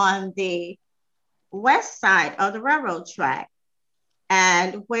actually on the west side of the railroad track.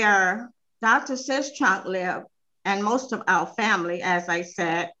 And where Dr. Sistrunk lived, and most of our family, as I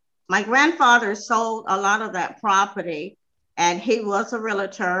said, my grandfather sold a lot of that property, and he was a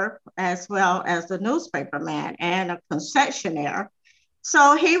realtor as well as a newspaper man and a concessionaire.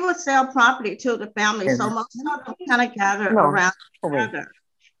 So he would sell property to the family. So most of them kind of gathered around together.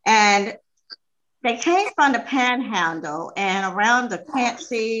 And they came from the Panhandle and around the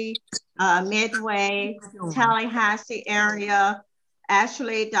Quincy, Midway, Tallahassee area.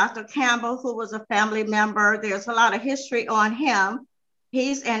 Actually, Dr. Campbell, who was a family member, there's a lot of history on him.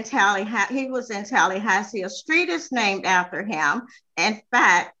 He's in Tallahassee. He was in Tallahassee. A street is named after him. In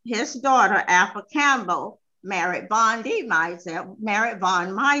fact, his daughter, Alpha Campbell, married Von Mizell.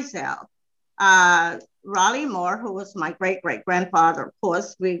 Raleigh Moore, who was my great grandfather, of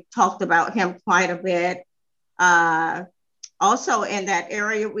course, we talked about him quite a bit. Also in that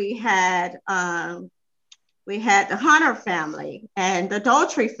area, we had the Hunter family and the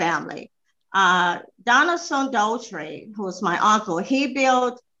Daltrey family. Donaldson Daltrey, who was my uncle, he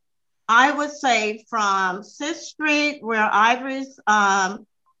built, I would say, from 6th Street, where Ivory's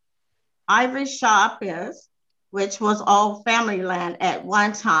shop is, which was all family land at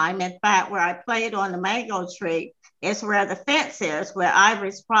one time. In fact, where I played on the mango tree is where the fence is, where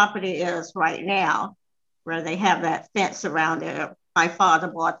Ivory's property is right now, where they have that fence around it. My father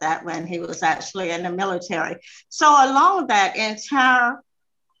bought that when he was actually in the military. So along that entire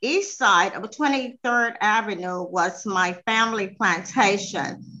east side of 23rd Avenue was my family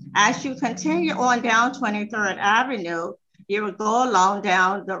plantation. As you continue on down 23rd Avenue, you would go along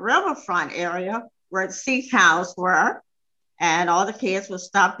down the riverfront area where the sea cows were, and all the kids would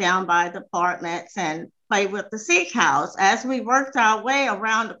stop down by the apartments and play with the sea cows. As we worked our way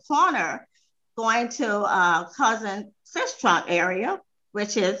around the corner, going to cousin Sistrunk area,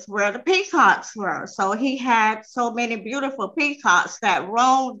 which is where the peacocks were. So he had so many beautiful peacocks that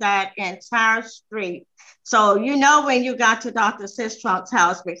roamed that entire street. So you know when you got to Dr. Sistrunk's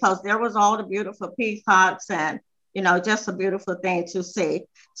house, because there was all the beautiful peacocks and, you know, just a beautiful thing to see.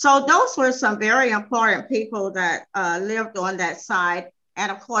 So those were some very important people that lived on that side.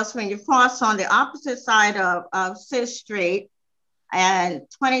 And of course, when you cross on the opposite side of 6th Street, and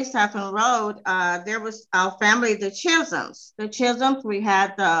 22nd Road, there was our family, the Chisholms. The Chisholms, we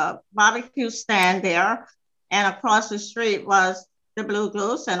had the barbecue stand there, and across the street was the Blue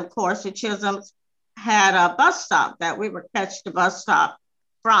Goose. And of course, the Chisholms had a bus stop that we would catch the bus stop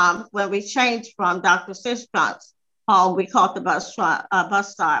from when we changed from Dr. Sistrunk's home. We caught the bus stop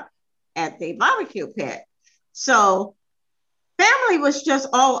at the barbecue pit. So family was just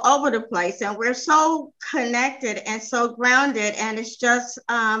all over the place, and we're so connected and so grounded. And it's just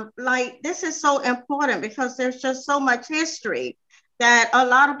like, this is so important because there's just so much history that a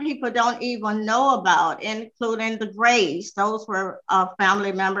lot of people don't even know about, including the Grays. Those were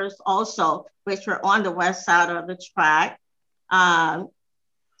family members also, which were on the west side of the track.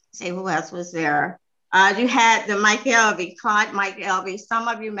 See who else was there. You had the Clyde McElvey. Some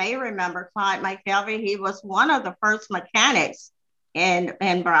of you may remember Clyde McElvey. He was one of the first mechanics in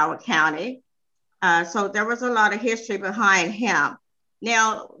Broward County. So there was a lot of history behind him.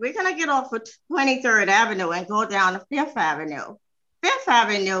 Now, we're going to get off of 23rd Avenue and go down to 5th Avenue. 5th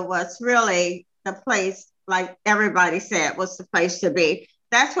Avenue was really the place, like everybody said, was the place to be.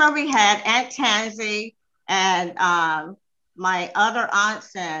 That's where we had Aunt Tansy and my other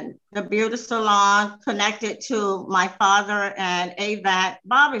aunts and the beauty salon connected to my father and Avant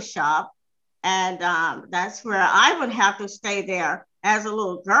Barbershop. And that's where I would have to stay there as a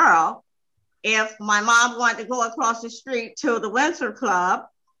little girl if my mom wanted to go across the street to the Windsor Club,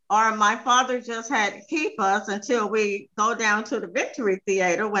 or my father just had to keep us until we go down to the Victory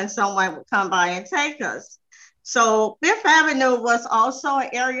Theater when someone would come by and take us. So 5th Avenue was also an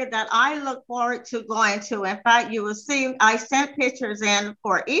area that I look forward to going to. In fact, you will see I sent pictures in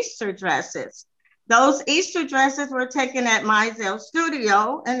for Easter dresses. Those Easter dresses were taken at Mizell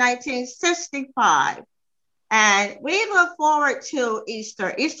Studio in 1965. And we look forward to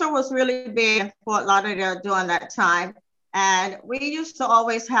Easter. Easter was really big in Fort Lauderdale during that time. And we used to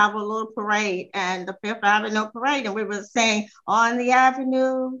always have a little parade, and the 5th Avenue parade, and we would sing on the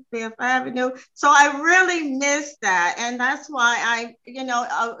avenue, 5th Avenue. So I really missed that. And that's why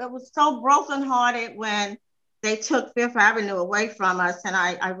it was so brokenhearted when they took 5th Avenue away from us. And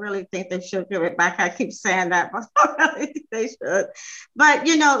I really think they should give it back. I keep saying that, but I really think they should. But,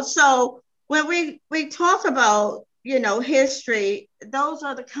 so when we talk about, history, those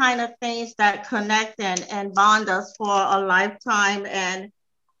are the kind of things that connect and bond us for a lifetime. And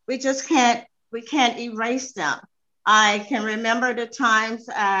we can't erase them. I can remember the times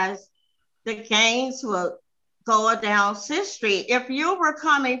as the gangs would go down 6th Street. If you were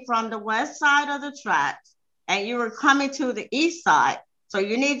coming from the west side of the tracks and you were coming to the east side, so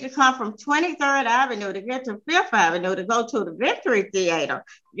you need to come from 23rd Avenue to get to 5th Avenue to go to the Victory Theater,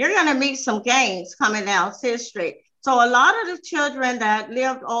 you're going to meet some gangs coming down 6th Street. So a lot of the children that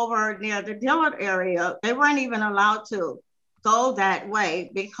lived over near the Dillard area, they weren't even allowed to go that way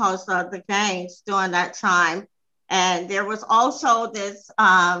because of the gangs during that time. And there was also this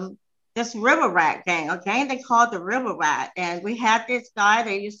River Rat gang, a gang they called the River Rat. And we had this guy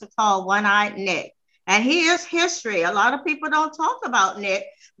they used to call One-Eyed Nick. And he is history. A lot of people don't talk about Nick,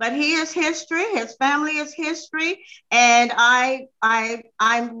 but he is history. His family is history. And I'm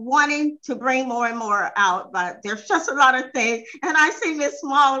wanting to bring more and more out, but there's just a lot of things. And I see Miss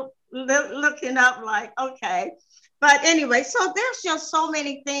Small looking up like, okay. But anyway, so there's just so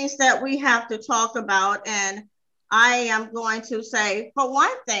many things that we have to talk about. And I am going to say, for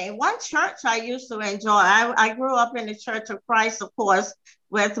one thing, one church I used to enjoy, I grew up in the Church of Christ, of course,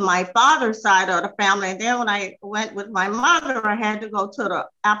 with my father's side of the family. And then when I went with my mother, I had to go to the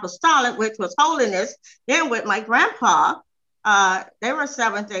Apostolic, which was holiness. Then with my grandpa, they were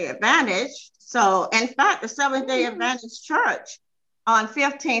Seventh-day Adventist. So in fact, the Seventh-day Adventist Church on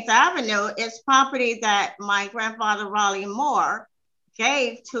 15th Avenue is property that my grandfather, Raleigh Moore,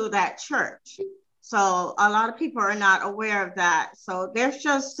 gave to that church. So a lot of people are not aware of that. So there's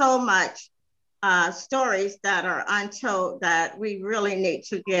just so much stories that are untold that we really need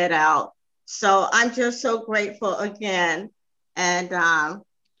to get out. So I'm just so grateful again. And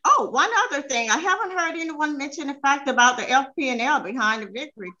one other thing, I haven't heard anyone mention the fact about the FP&L behind the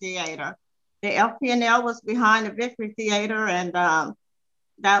Victory Theater. The FP&L was behind the Victory Theater, and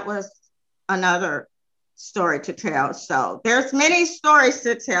that was another story to tell. So there's many stories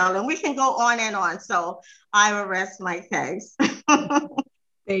to tell, and we can go on and on. So I will rest my case.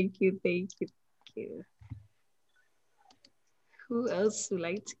 Thank you. Who else would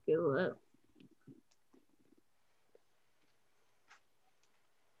like to go up?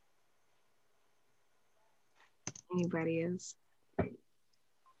 Anybody else?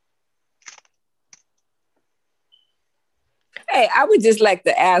 Hey, I would just like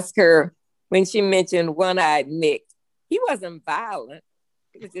to ask her, when she mentioned One-Eyed Nick, he wasn't violent.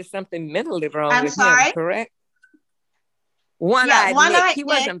 It was just something mentally wrong with him, correct? One-Eyed Nick, he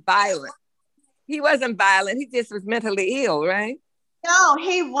wasn't violent. He wasn't violent. He just was mentally ill, right? No,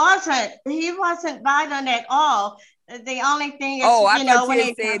 he wasn't. He wasn't violent at all. The only thing is, I thought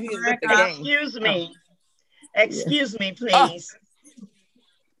you said he was with the gang. Excuse me. Excuse me, please.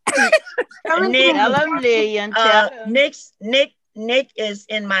 Nick is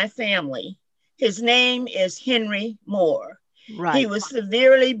in my family. His name is Henry Moore. Right. He was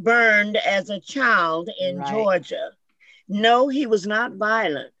severely burned as a child in Georgia. No, he was not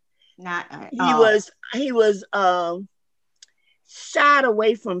violent. He was shied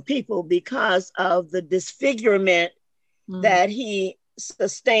away from people because of the disfigurement that he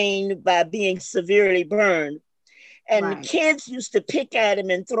sustained by being severely burned. And kids used to pick at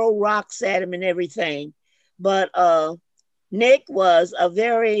him and throw rocks at him and everything. But Nick was a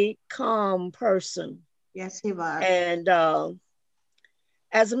very calm person. Yes, he was. And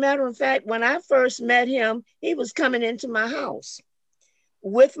as a matter of fact, when I first met him, he was coming into my house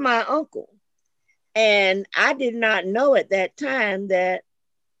with my uncle. And I did not know at that time that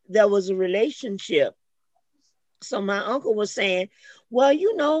there was a relationship. So my uncle was saying, well,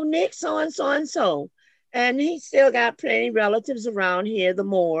 you know, Nick, so and so and so. And he still got plenty of relatives around here, the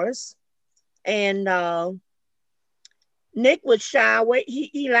Moores. And Nick would shy away.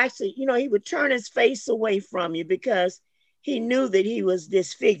 He likes to, you know, he would turn his face away from you because he knew that he was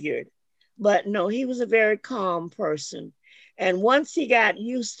disfigured. But no, he was a very calm person. And once he got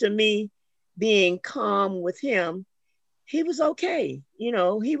used to me being calm with him, he was okay. You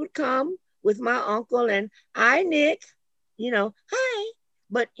know, he would come with my uncle and hi, Nick, you know, hi.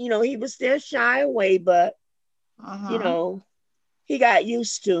 But, you know, he was still shy away, but, you know, he got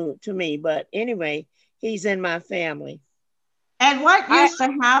used to me. But anyway, he's in my family. And what used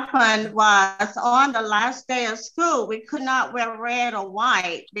to happen was on the last day of school, we could not wear red or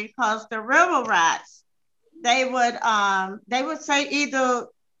white because the river rats, they would say either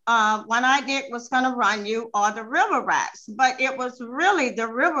One-Eyed Nick was going to run you or the river rats, but it was really the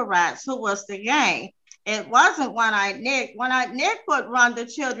river rats who was the gang. It wasn't One-Eyed Nick. One-Eyed Nick would run the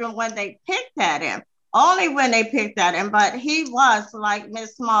children when they picked at him, only when they picked at him. But he was, like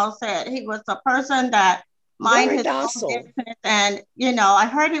Miss Small said, he was a person that minded his own business. And, you know, I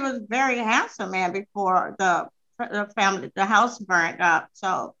heard he was a very handsome man before the family, the house burned up.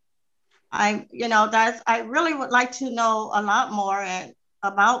 So I really would like to know a lot more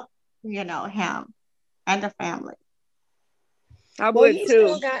about, you know, him and the family. I would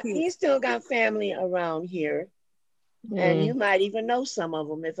too. He still got family around here. And you might even know some of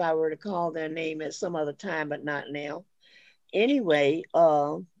them if I were to call their name at some other time, but not now. Anyway,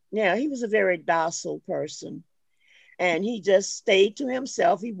 yeah, he was a very docile person. And he just stayed to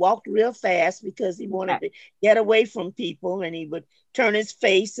himself. He walked real fast because he wanted to get away from people, and he would turn his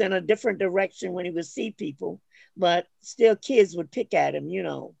face in a different direction when he would see people. But still kids would pick at him, you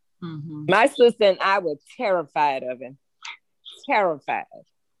know. My sister and I were terrified of him. Terrified.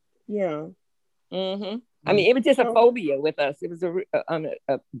 Yeah. Mm-hmm. I mean, it was just a phobia with us. It was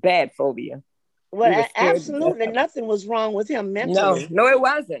a bad phobia. Well, absolutely nothing was wrong with him mentally. No, it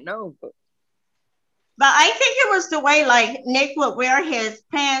wasn't. No. But I think it was the way like Nick would wear his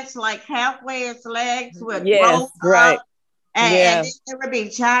pants like halfway his legs would roll up. And they would be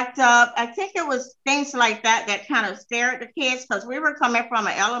jacked up. I think it was things like that that kind of scared the kids because we were coming from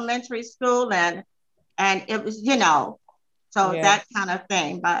an elementary school and it was, so that kind of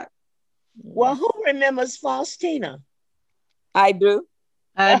thing. But well, who remembers Faustina? I do.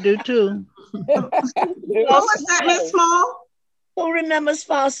 I do too. What was that, Miss Small? Who remembers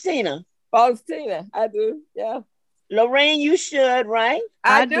Faustina? Faustina, I do. Yeah. Lorraine, you should, right?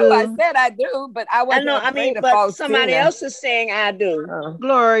 I do. I said I do, but I wasn't afraid of but Faustina. somebody else is saying I do.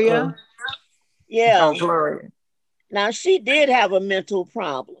 Gloria. Yeah. Oh, Gloria. Now, she did have a mental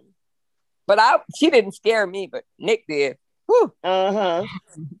problem. But she didn't scare me, but Nick did. Whew. Uh-huh.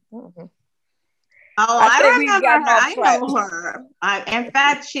 Oh, I remember her. I know her. In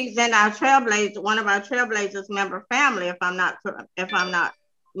fact, she's in our one of our Trailblazers member family, if I'm not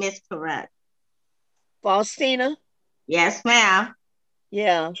miscorrect. Faustina? Yes, ma'am.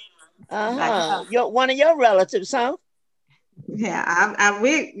 Yeah. Uh-huh. One of your relatives, huh? Yeah,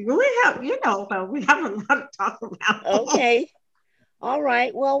 we have, but we have a lot to talk about. Okay. All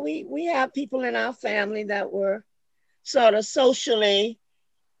right. Well, we have people in our family that were sort of socially.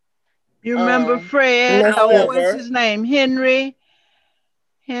 You remember Fred? What's his name? Henry.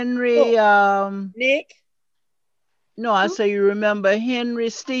 Nick? No, I say you remember Henry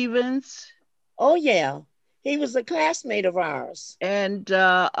Stevens. Oh yeah. He was a classmate of ours. And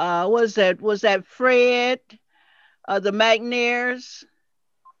was that Fred, the McNairs?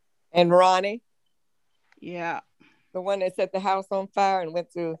 And Ronnie. Yeah. The one that set the house on fire and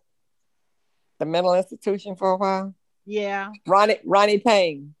went to the mental institution for a while. Yeah. Ronnie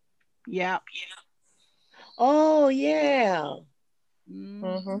Payne. Yeah. Oh yeah.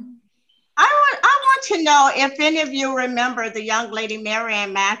 Mm-hmm. I want to know if any of you remember the young lady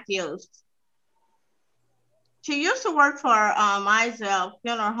Marianne Matthews. She used to work for Mizell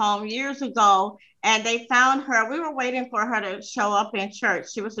Funeral Home years ago, and they found her. We were waiting for her to show up in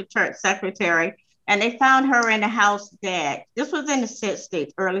church. She was a church secretary, and they found her in the house dead. This was in the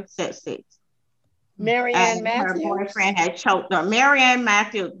 60s, early 60s. Marianne Matthews? Her boyfriend had choked her. Marianne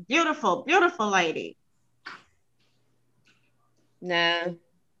Matthews, beautiful, beautiful lady. Nah.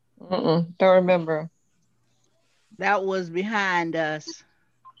 Don't remember. That was behind us.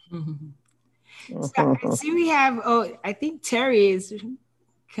 Mm-hmm. So, see, we have, I think Terry is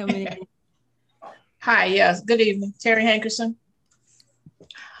coming in. Hi, yes. Good evening. Terry Hankerson.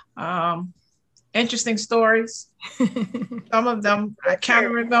 Interesting stories. Some of them I kind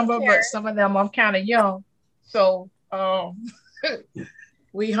of remember, but some of them I'm kind of young. So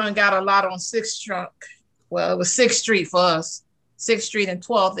we hung out a lot on 6th Trunk. Well, it was 6th Street for us. 6th Street and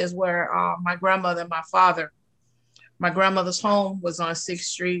 12th is where my grandmother and my grandmother's home was on 6th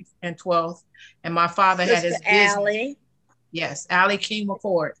Street and 12th. And my father had his business. Allie. Yes, Allie King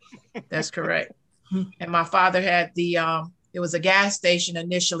McCord. That's correct. And my father had it was a gas station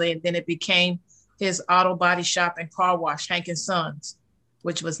initially, and then it became his auto body shop and car wash, Hank and Sons,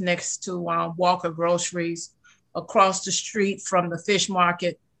 which was next to Walker Groceries, across the street from the fish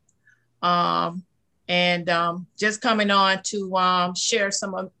market. Just coming on to share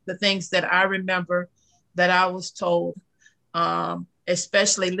some of the things that I remember that I was told,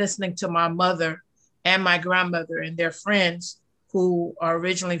 especially listening to my mother and my grandmother and their friends who are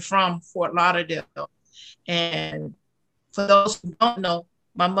originally from Fort Lauderdale. And for those who don't know,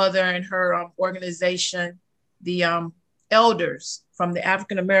 my mother and her organization, the elders from the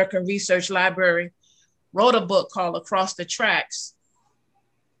African American Research Library, wrote a book called Across the Tracks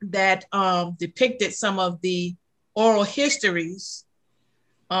that depicted some of the oral histories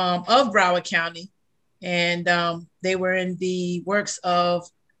of Broward County. And they were in the works of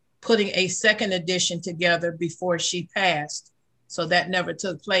putting a second edition together before she passed. So that never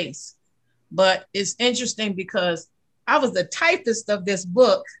took place. But it's interesting because I was the typist of this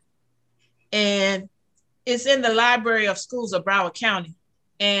book, and it's in the Library of Schools of Broward County.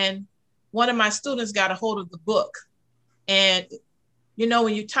 And one of my students got a hold of the book. And,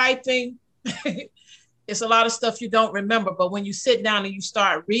 when you're typing, it's a lot of stuff you don't remember. But when you sit down and you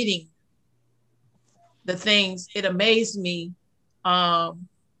start reading the things, it amazed me. The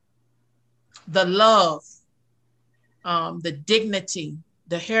love, the dignity,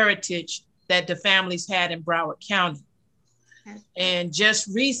 the heritage that the families had in Broward County. And just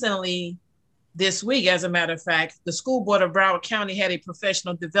recently, this week, as a matter of fact, the school board of Broward County had a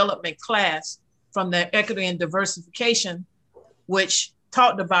professional development class from the equity and diversification, which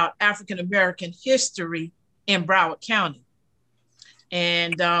talked about African American history in Broward County.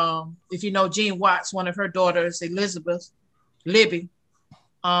 And if you know Jean Watts, one of her daughters, Elizabeth, Libby,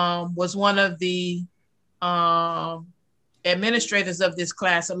 was one of the administrators of this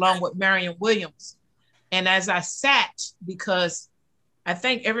class, along with Marion Williams. And as I sat, because I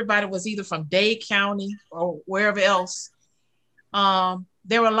think everybody was either from Dade County or wherever else,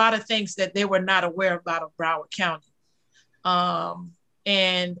 there were a lot of things that they were not aware about of Broward County.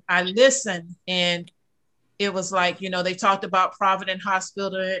 And I listened, and it was like, you know, they talked about Providence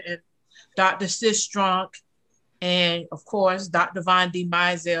Hospital and Dr. Sistrunk, and of course, Dr. Von D.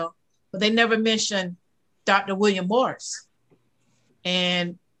 Mizell, but they never mentioned Dr. William Morris.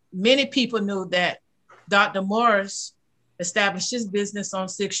 And many people knew that Dr. Morris established his business on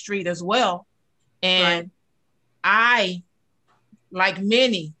 6th Street as well. And I, like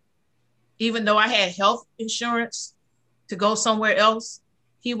many, even though I had health insurance to go somewhere else,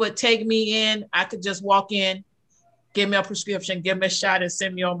 he would take me in. I could just walk in, give me a prescription, give me a shot, and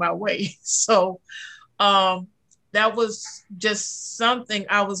send me on my way. So that was just something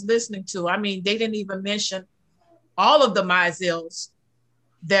I was listening to. I mean, they didn't even mention all of the Mizells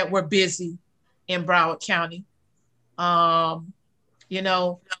that were busy in Broward County. You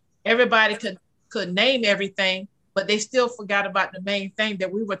know, everybody could name everything, but they still forgot about the main thing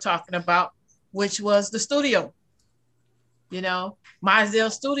that we were talking about, which was the studio, you know,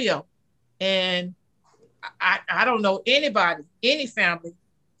 Mizell Studio. And I don't know anybody, any family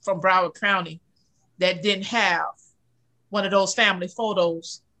from Broward County that didn't have one of those family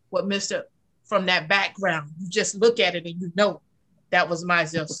photos with Mr. from that background. You just look at it and you know that was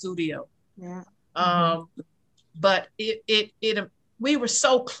Mizell Studio. Yeah. But we were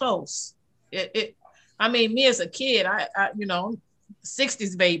so close. I mean, me as a kid, I you know,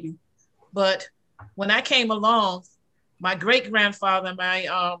 60s baby. But when I came along, my great-grandfather,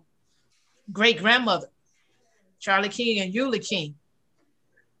 my great-grandmother, Charlie King and Eula King,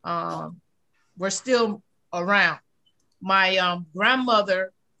 were still around. My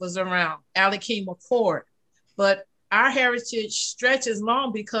grandmother was around, Allie King McCord. But our heritage stretches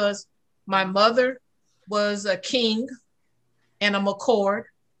long because my mother was a King and a McCord.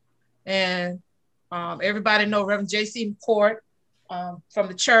 And everybody know Reverend J.C. McCord from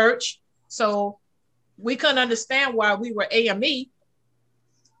the church. So we couldn't understand why we were AME,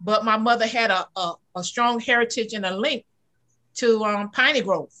 but my mother had a strong heritage and a link to Piney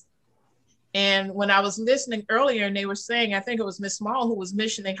Grove. And when I was listening earlier and they were saying, I think it was Miss Small who was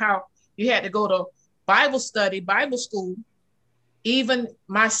mentioning how you had to go to Bible study, Bible school. Even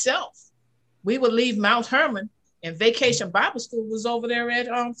myself, we would leave Mount Hermon and Vacation Bible School was over there at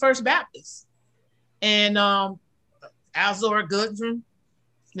First Baptist. And Alzora Goodrum,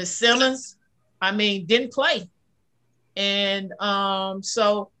 Miss Simmons, I mean, didn't play. And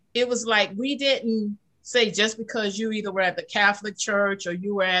so it was like, we didn't say just because you either were at the Catholic church or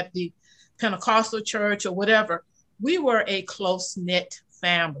you were at the Pentecostal church or whatever, we were a close-knit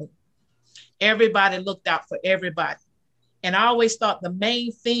family. Everybody looked out for everybody. And I always thought the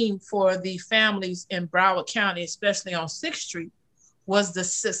main theme for the families in Broward County, especially on 6th Street, was the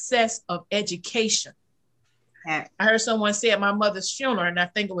success of education. I heard someone say at my mother's funeral, and I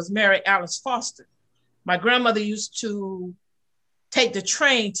think it was Mary Alice Foster, my grandmother used to take the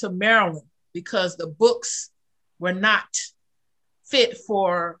train to Maryland because the books were not fit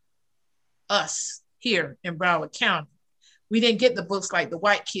for us here in Broward County. We didn't get the books like the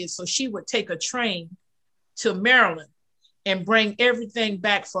white kids, so she would take a train to Maryland and bring everything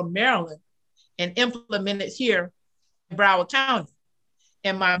back from Maryland and implement it here in Broward County.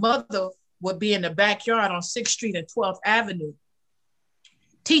 And my mother would be in the backyard on 6th Street and 12th Avenue,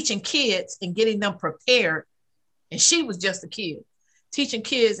 teaching kids and getting them prepared. And she was just a kid, teaching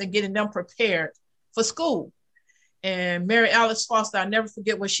kids and getting them prepared for school. And Mary Alice Foster, I'll never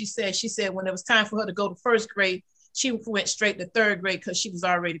forget what she said. She said when it was time for her to go to 1st grade, she went straight to 3rd grade because she was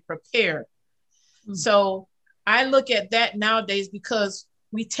already prepared. Mm-hmm. So I look at that nowadays because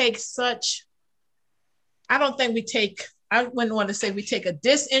we take such, I wouldn't want to say we take a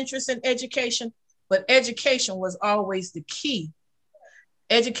disinterest in education, but education was always the key.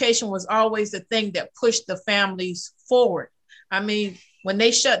 Education was always the thing that pushed the families forward. I mean, when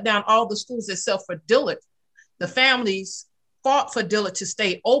they shut down all the schools except for Dillard, the families fought for Dillard to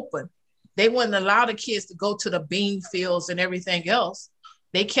stay open. They wouldn't allow the kids to go to the bean fields and everything else.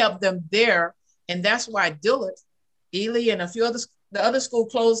 They kept them there. And that's why Dillard, Ely, and a few others, the other school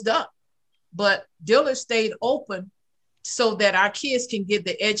closed up. But Dillard stayed open so that our kids can get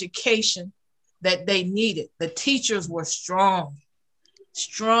the education that they needed. The teachers were strong.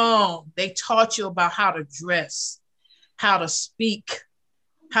 They taught you about how to dress, how to speak,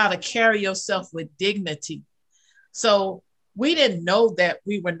 how to carry yourself with dignity. So we didn't know that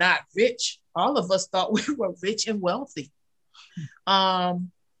we were not rich. All of us thought we were rich and wealthy. I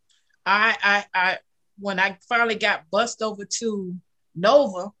when I finally got bussed over to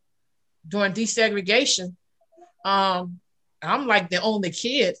Nova during desegregation, I'm like the only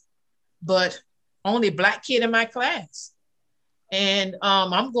kid, but only Black kid in my class. And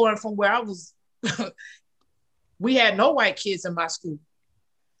I'm going from where I was, we had no white kids in my school.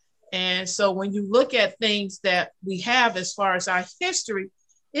 And so when you look at things that we have as far as our history,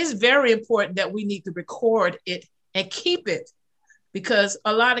 it's very important that we need to record it and keep it, because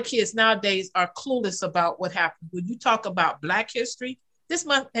a lot of kids nowadays are clueless about what happened. When you talk about Black history, this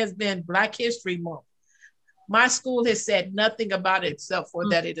month has been Black History Month. My school has said nothing about it except for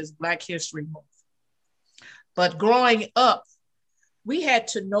that it is Black History Month. But growing up, we had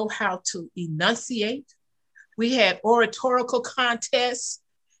to know how to enunciate. We had oratorical contests.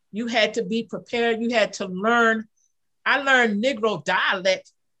 You had to be prepared. You had to learn. I learned Negro dialect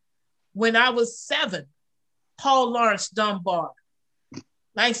when I was 7. Paul Lawrence Dunbar,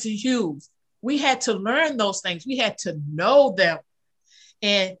 Langston Hughes. We had to learn those things. We had to know them.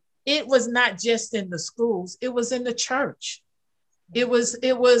 And it was not just in the schools, it was in the church. It was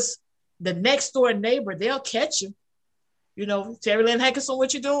the next door neighbor. They'll catch you. You know, Terry Lynn Hankerson,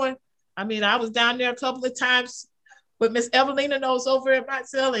 what you doing? I mean, I was down there a couple of times with Miss Evelina knows over at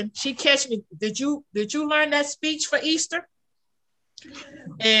Mizell, and she catch me. Did you learn that speech for Easter?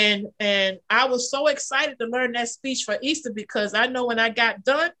 And I was so excited to learn that speech for Easter, because I know when I got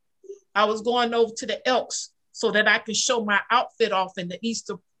done, I was going over to the Elks so that I could show my outfit off in the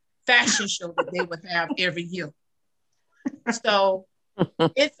Easter fashion show that they would have every year. So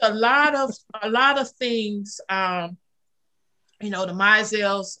it's a lot of things. You know, the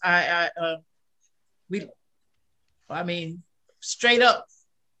Mizells, I mean, straight up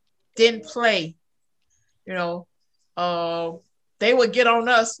didn't play. You know, they would get on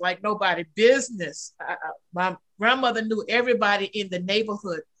us like nobody business. My grandmother knew everybody in the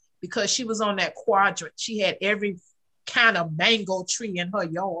neighborhood because she was on that quadrant. She had every kind of mango tree in her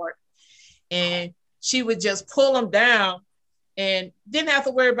yard, and she would just pull them down and didn't have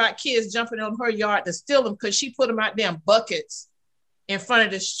to worry about kids jumping on her yard to steal them, because she put them out there in buckets in front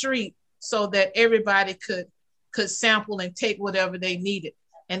of the street so that everybody could sample and take whatever they needed.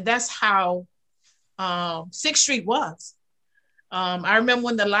 And that's how 6th Street was. I remember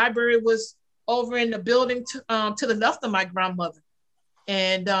when the library was over in the building to the left of my grandmother,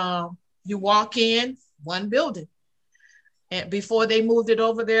 and you walk in one building, and before they moved it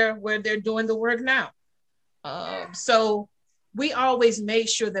over there where they're doing the work now. So we always made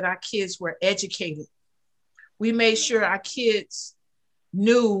sure that our kids were educated. We made sure our kids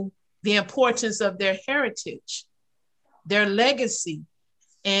knew the importance of their heritage, their legacy.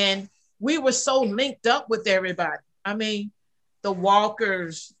 And we were so linked up with everybody. I mean, the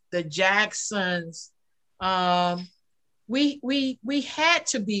Walkers, the Jacksons, we had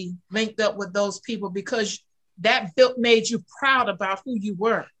to be linked up with those people, because that made you proud about who you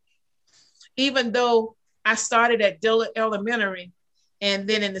were. Even though I started at Dillard Elementary, and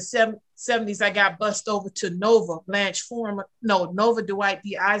then in the 70s, I got bussed over to Nova, Nova Dwight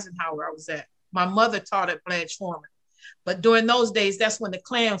D. Eisenhower I was at. My mother taught at Blanche Foreman. But during those days, that's when the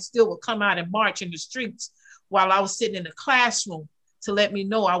Klan still would come out and march in the streets while I was sitting in the classroom to let me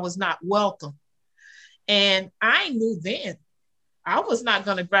know I was not welcome. And I knew then I was not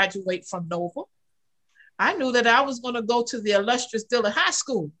going to graduate from Nova. I knew that I was going to go to the illustrious Dillard High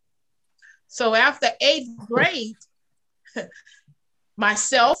School. So after 8th grade,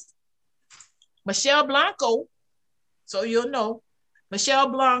 myself, Michelle Blanco, so you'll know, Michelle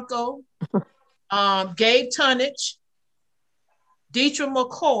Blanco, Gabe Tunnage, Deetra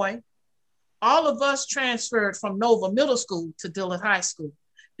McCoy, all of us transferred from Nova Middle School to Dillard High School,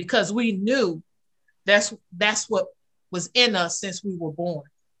 because we knew that's what was in us since we were born.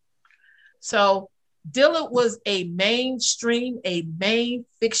 So Dillard was a main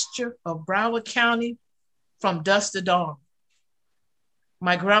fixture of Broward County from dusk to dawn.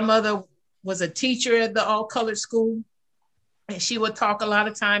 My grandmother was a teacher at the all-colored school, and she would talk a lot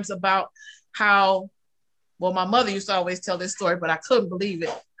of times about how, well, my mother used to always tell this story, but I couldn't believe it,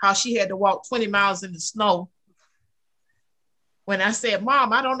 how she had to walk 20 miles in the snow. When I said,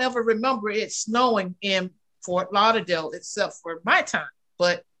 Mom, I don't ever remember it snowing in Fort Lauderdale except for my time.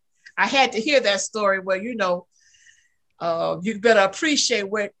 But I had to hear that story where, you know, you better appreciate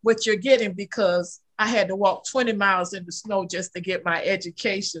what you're getting, because I had to walk 20 miles in the snow just to get my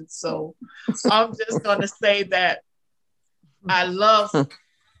education. So I'm just going to say that I love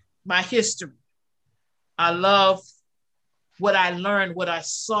my history. I love what I learned, what I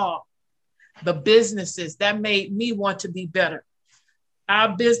saw, the businesses that made me want to be better.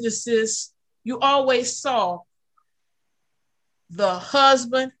 Our businesses, you always saw the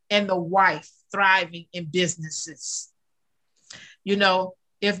husband and the wife thriving in businesses. You know,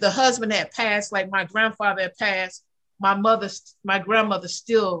 if the husband had passed, like my grandfather had passed, my grandmother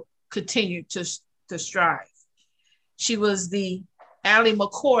still continued to strive. She was the Ally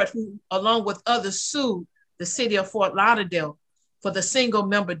McCord who, along with others, sued the city of Fort Lauderdale for the single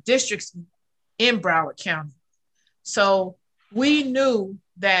member districts in Broward County. So we knew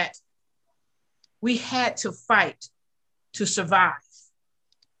that we had to fight to survive.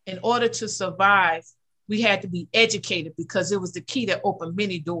 In order to survive, we had to be educated because it was the key that opened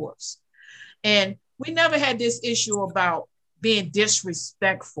many doors. And we never had this issue about being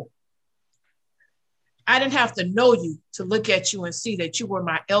disrespectful. I didn't have to know you to look at you and see that you were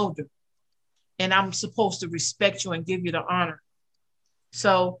my elder. And I'm supposed to respect you and give you the honor.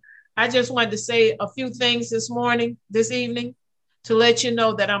 So I just wanted to say a few things this evening, to let you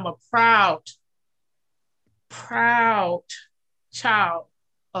know that I'm a proud child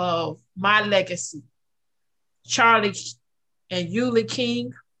of my legacy. Charlie and Yulee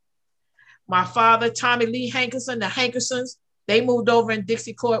King, my father, Tommy Lee Hankerson, the Hankersons, they moved over in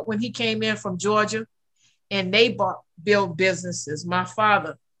Dixie Court when he came in from Georgia, and they built businesses. My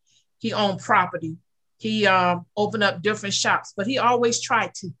father, he owned property. He opened up different shops, but he always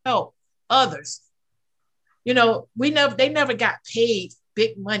tried to help others. You know, they never got paid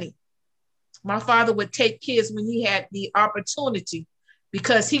big money. My father would take kids when he had the opportunity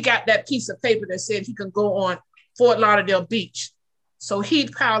because he got that piece of paper that said he can go on Fort Lauderdale Beach. So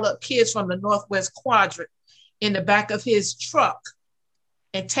he'd pile up kids from the Northwest Quadrant in the back of his truck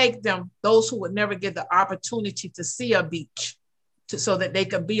and take them, those who would never get the opportunity to see a beach, so that they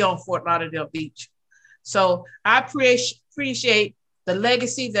could be on Fort Lauderdale Beach. So I appreciate the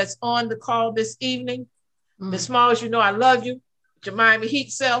legacy that's on the call this evening. Ms. Smalls, you know I love you. Your Miami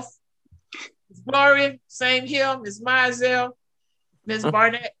Heat self. Ms. Gloria, same here. Ms. Mizell, Ms.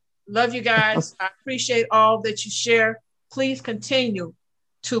 Barnett, love you guys. I appreciate all that you share. Please continue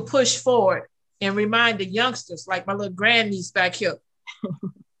to push forward and remind the youngsters, like my little grandniece back here.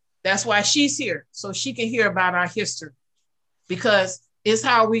 That's why she's here, so she can hear about our history, because it's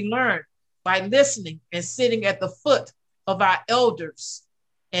how we learn, by listening and sitting at the foot of our elders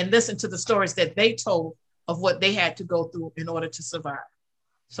and listen to the stories that they told of what they had to go through in order to survive.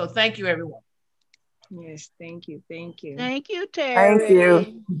 So thank you, everyone. Yes, thank you. Thank you. Thank you, Terry. Thank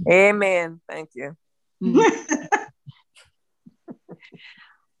you. Amen. Thank you.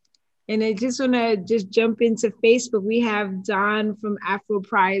 And I just want to just jump into Facebook. We have Don from Afro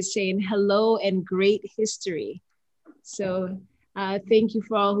Pride saying hello and great history. So thank you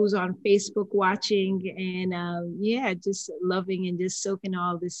for all who's on Facebook watching, and yeah, just loving and just soaking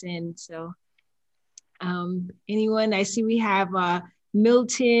all this in. So anyone, I see we have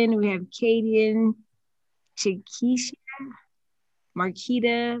Milton, we have Kadian, Chiquisha,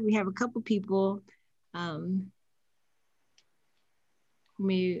 Marquita. We have a couple people.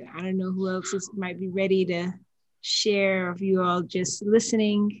 Maybe, I don't know who else might be ready to share, if you all just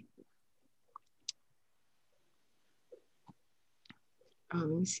listening. Let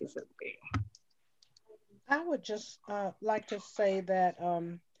me see something. I would just like to say that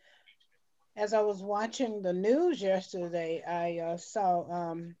as I was watching the news yesterday, I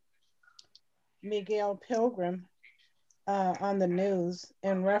saw Miguel Pilgrim on the news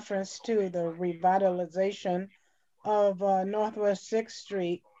in reference to the revitalization of Northwest 6th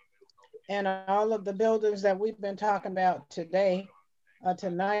Street and all of the buildings that we've been talking about tonight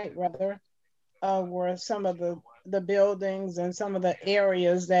rather, were some of the buildings and some of the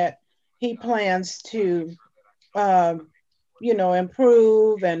areas that he plans to,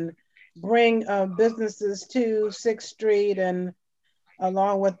 improve and bring businesses to 6th Street, and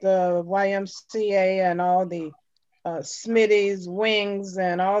along with the YMCA and all the Smitty's wings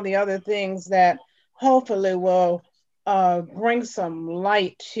and all the other things that hopefully will bring some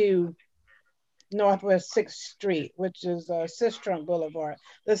light to Northwest 6th Street, which is Sistrunk Boulevard,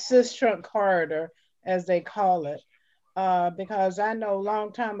 the Sistrunk corridor, as they call it. Because I know a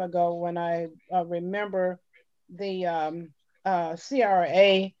long time ago when I remember the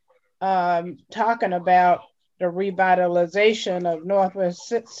CRA talking about the revitalization of Northwest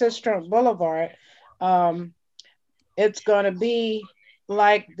Sistrunk Boulevard, it's going to be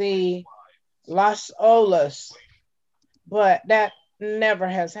like the Las Olas, but that never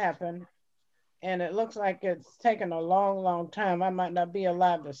has happened. And it looks like it's taken a long, long time. I might not be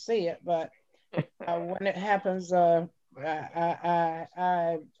alive to see it, but when it happens, I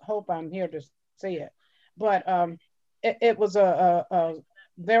hope I'm here to see it. But it was a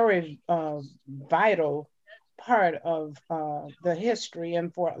very vital part of the history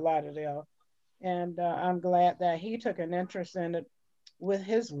in Fort Lauderdale. And I'm glad that he took an interest in it with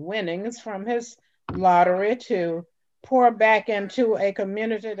his winnings from his lottery to pour back into a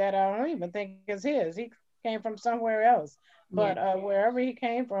community that I don't even think is his. He came from somewhere else. But Yeah. wherever he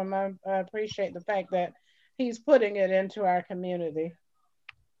came from, I appreciate the fact that he's putting it into our community.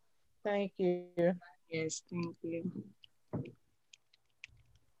 Thank you. Yes, thank you.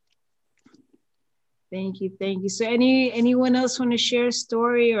 Thank you, thank you. So anyone else want to share a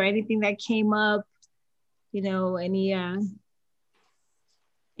story or anything that came up? You know, anything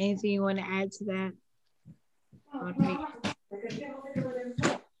you want to add to that?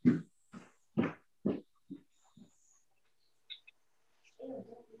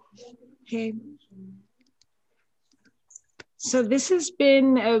 Okay. So this has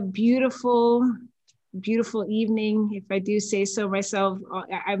been a beautiful, beautiful evening, if I do say so myself.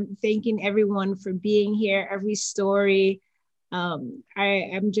 I'm thanking everyone for being here, every story.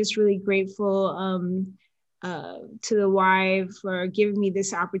 I'm just really grateful to the Y for giving me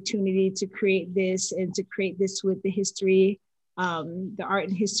this opportunity to create this and to create this with the history, the art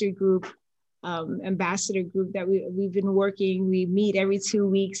and history group, ambassador group that we've been working. We meet every 2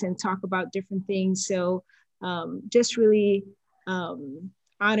 weeks and talk about different things. So just really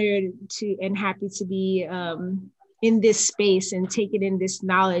honored to and happy to be in this space and taking in this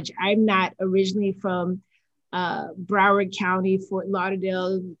knowledge. I'm not originally from Broward County, Fort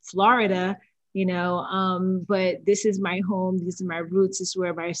Lauderdale, Florida, you know, but this is my home. These are my roots. This is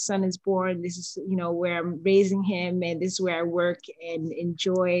where my son is born. This is, you know, where I'm raising him, and this is where I work and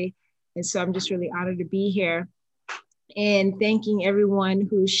enjoy. And so I'm just really honored to be here. And thanking everyone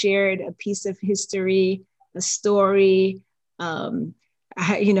who shared a piece of history, a story. I'm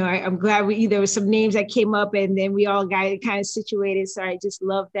glad there were some names that came up and then we all got it kind of situated. So I just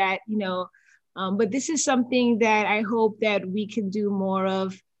love that, you know. But this is something that I hope that we can do more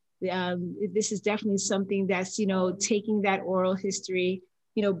of. This is definitely something that's, you know, taking that oral history,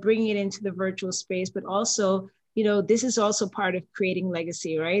 you know, bringing it into the virtual space, but also, you know, this is also part of creating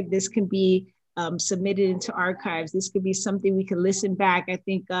legacy, right? This can be submitted into archives. This could be something we can listen back. I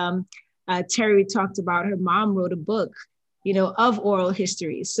think Terry talked about her mom wrote a book, you know, of oral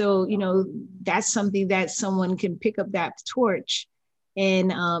history. So, you know, that's something that someone can pick up that torch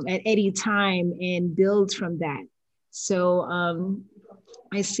and at any time and build from that. So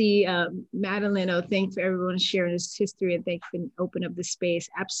I see Madeline, thanks for everyone sharing this history and thanks for opening up the space.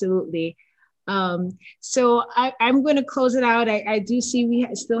 Absolutely. So I'm going to close it out. I do see we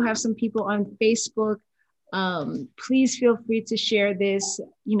still have some people on Facebook. Please feel free to share this,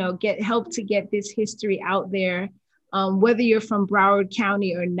 you know, help to get this history out there. Whether you're from Broward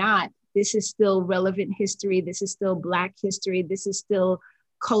County or not, this is still relevant history. This is still Black history. This is still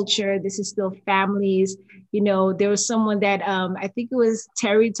culture. This is still families. You know, there was someone that I think it was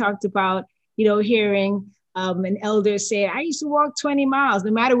Terry talked about, you know, hearing an elder say, I used to walk 20 miles,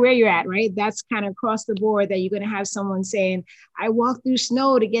 no matter where you're at, right? That's kind of across the board that you're going to have someone saying, I walked through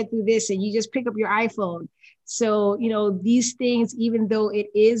snow to get through this, and you just pick up your iPhone. So, you know, these things, even though it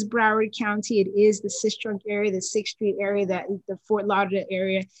is Broward County, it is the Sistrunk area, the 6th Street area, the Fort Lauderdale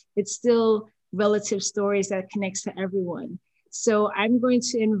area, it's still relative stories that connects to everyone. So I'm going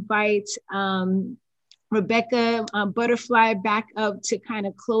to invite Rebecca Butterfly back up to kind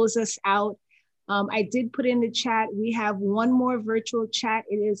of close us out. I did put in the chat, we have one more virtual chat.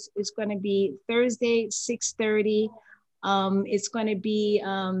 It's going to be Thursday, 6:30. It's going to be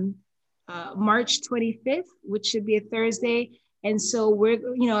March 25th, which should be a Thursday. And so we're,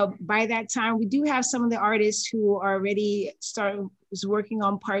 you know, by that time, we do have some of the artists who are already working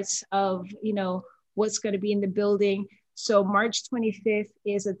on parts of, you know, what's going to be in the building. So March 25th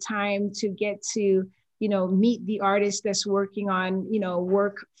is a time to get to, you know, meet the artist that's working on, you know,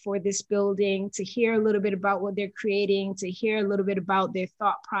 work for this building, to hear a little bit about what they're creating, to hear a little bit about their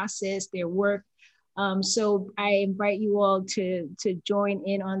thought process, their work. So I invite you all to join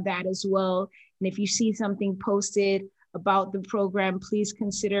in on that as well. And if you see something posted about the program, please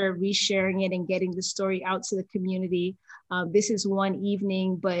consider resharing it and getting the story out to the community. This is one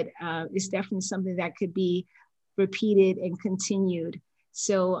evening, but it's definitely something that could be repeated and continued.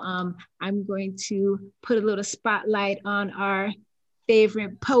 So I'm going to put a little spotlight on our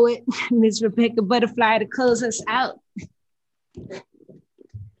favorite poet, Ms. Rebecca Butterfly, to close us out.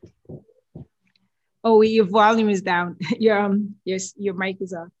 Oh, your volume is down. Your mic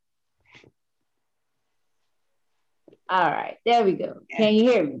is off. All right, there we go. Can you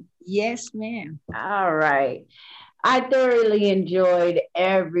hear me? Yes, ma'am. All right. I thoroughly enjoyed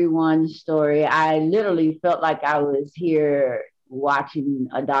everyone's story. I literally felt like I was here watching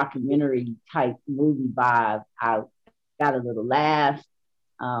a documentary type movie vibe. I got a little laugh.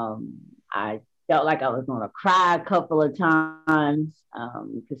 I felt like I was going to cry a couple of times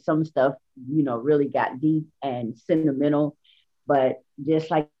because some stuff, really got deep and sentimental. But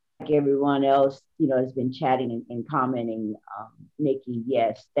just like everyone else, has been chatting and commenting, Nikki,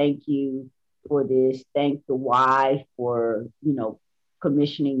 yes, thank you for this. Thank the Y for,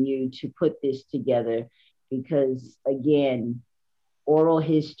 commissioning you to put this together because, again, oral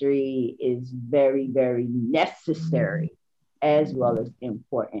history is very, very necessary as well as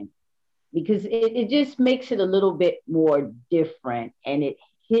important because it just makes it a little bit more different and it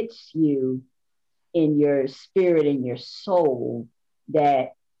hits you in your spirit and your soul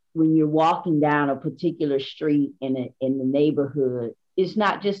that when you're walking down a particular street in the neighborhood, it's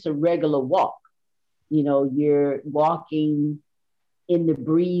not just a regular walk. You're walking in the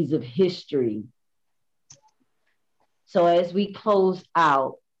breeze of history. So as we close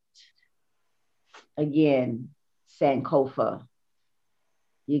out, again, Sankofa,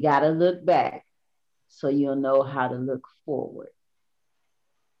 you got to look back so you'll know how to look forward.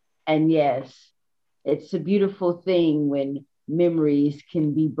 And yes, it's a beautiful thing when memories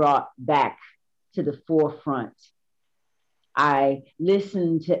can be brought back to the forefront. I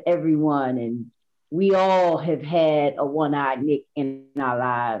listen to everyone, and we all have had a one-eyed Nick in our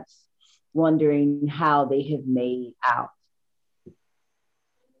lives, wondering how they have made out.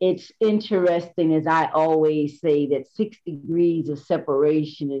 It's interesting, as I always say, that 6 degrees of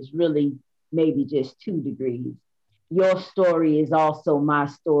separation is really maybe just 2 degrees. Your story is also my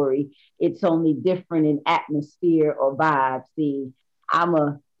story. It's only different in atmosphere or vibe. See, I'm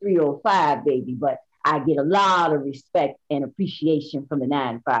a 305 baby, but I get a lot of respect and appreciation from the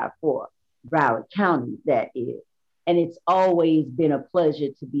 954, Broward County, that is. And it's always been a pleasure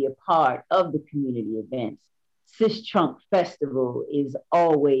to be a part of the community events. Sis Trunk Festival is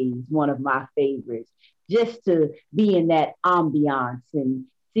always one of my favorites, just to be in that ambiance and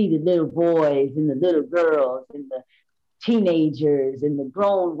see the little boys and the little girls and the teenagers and the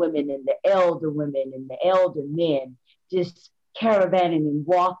grown women and the elder women and the elder men just caravanning and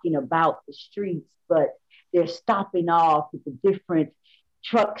walking about the streets, but they're stopping off at the different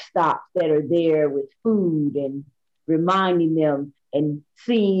truck stops that are there with food and reminding them and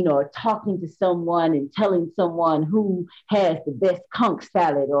seeing or talking to someone and telling someone who has the best conch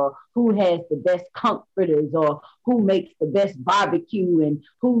salad or who has the best conch fritters or who makes the best barbecue and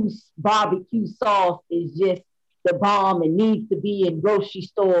whose barbecue sauce is just the bomb and needs to be in grocery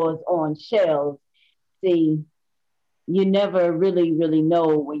stores on shelves. See, you never really, really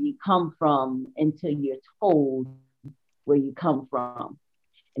know where you come from until you're told where you come from.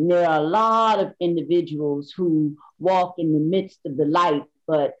 And there are a lot of individuals who walk in the midst of the light,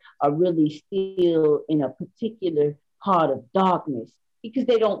 but are really still in a particular part of darkness because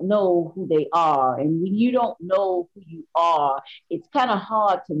they don't know who they are. And when you don't know who you are, it's kind of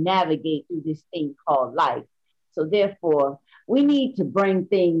hard to navigate through this thing called life. So therefore, we need to bring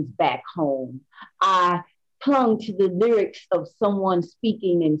things back home. I clung to the lyrics of someone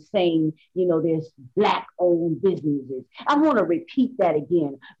speaking and saying, there's Black owned businesses. I want to repeat that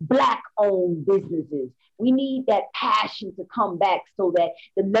again. Black owned businesses. We need that passion to come back so that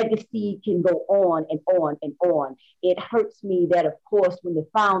the legacy can go on and on and on. It hurts me that, of course, when the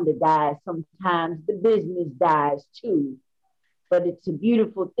founder dies, sometimes the business dies too. But it's a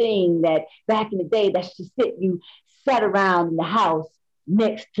beautiful thing that back in the day, that's just it. You sat around in the house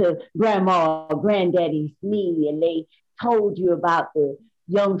next to grandma or granddaddy's knee and they told you about the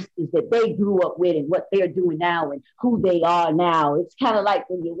youngsters that they grew up with and what they're doing now and who they are now. It's kind of like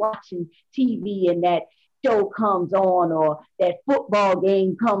when you're watching TV and that show comes on or that football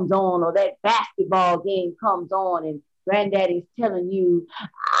game comes on or that basketball game comes on and granddaddy's telling you,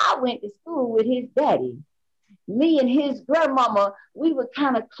 I went to school with his daddy. Me and his grandmama, we were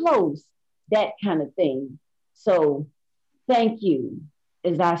kind of close, that kind of thing. So thank you,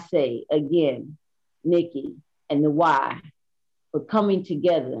 as I say again, Nikki and the Y, for coming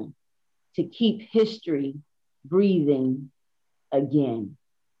together to keep history breathing again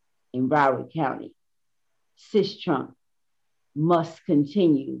in Broward County. Sis Trump must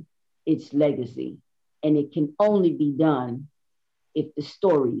continue its legacy, and it can only be done if the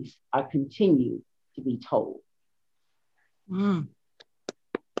stories are continued to be told. Mm.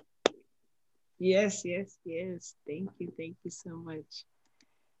 Yes, yes, yes. Thank you. Thank you so much.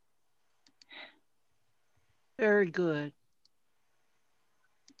 Very good.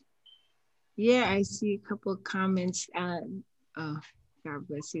 Yeah, I see a couple of comments. Oh, God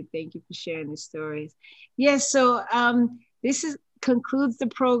bless you. Thank you for sharing the stories. Yes, so this is concludes the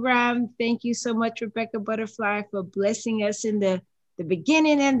program. Thank you so much, Rebecca Butterfly, for blessing us in the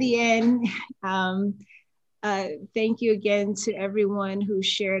beginning and the end. Thank you again to everyone who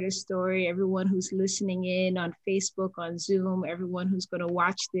shared a story, everyone who's listening in on Facebook, on Zoom, everyone who's going to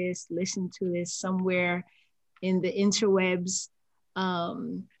watch this, listen to this somewhere in the interwebs.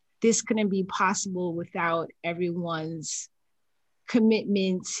 This couldn't be possible without everyone's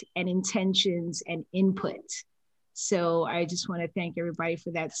commitment and intentions and input. So I just want to thank everybody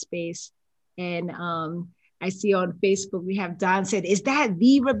for that space. And I see on Facebook, we have Don said, is that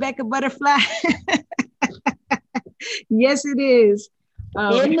the Rebecca Butterfly? Yes, it is.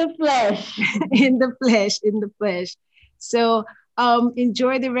 In the flesh. In the flesh, in the flesh. So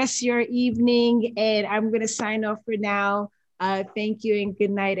enjoy the rest of your evening, and I'm going to sign off for now. Thank you and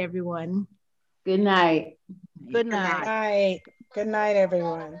good night, everyone. Good night. Good night. Good night. Good night,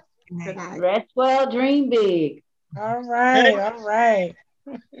 everyone. Good night. Rest well, dream big. All right. All right.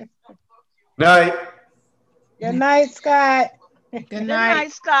 Night. Good night, Scott. Good night,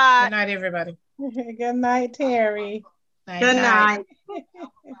 night. Scott. Good night, everybody. Good night, Terry. Good night.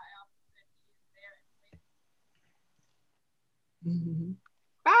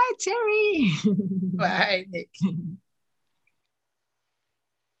 Bye, Terry. Bye, Nick.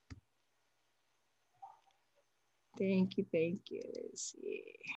 Thank you. Let's see.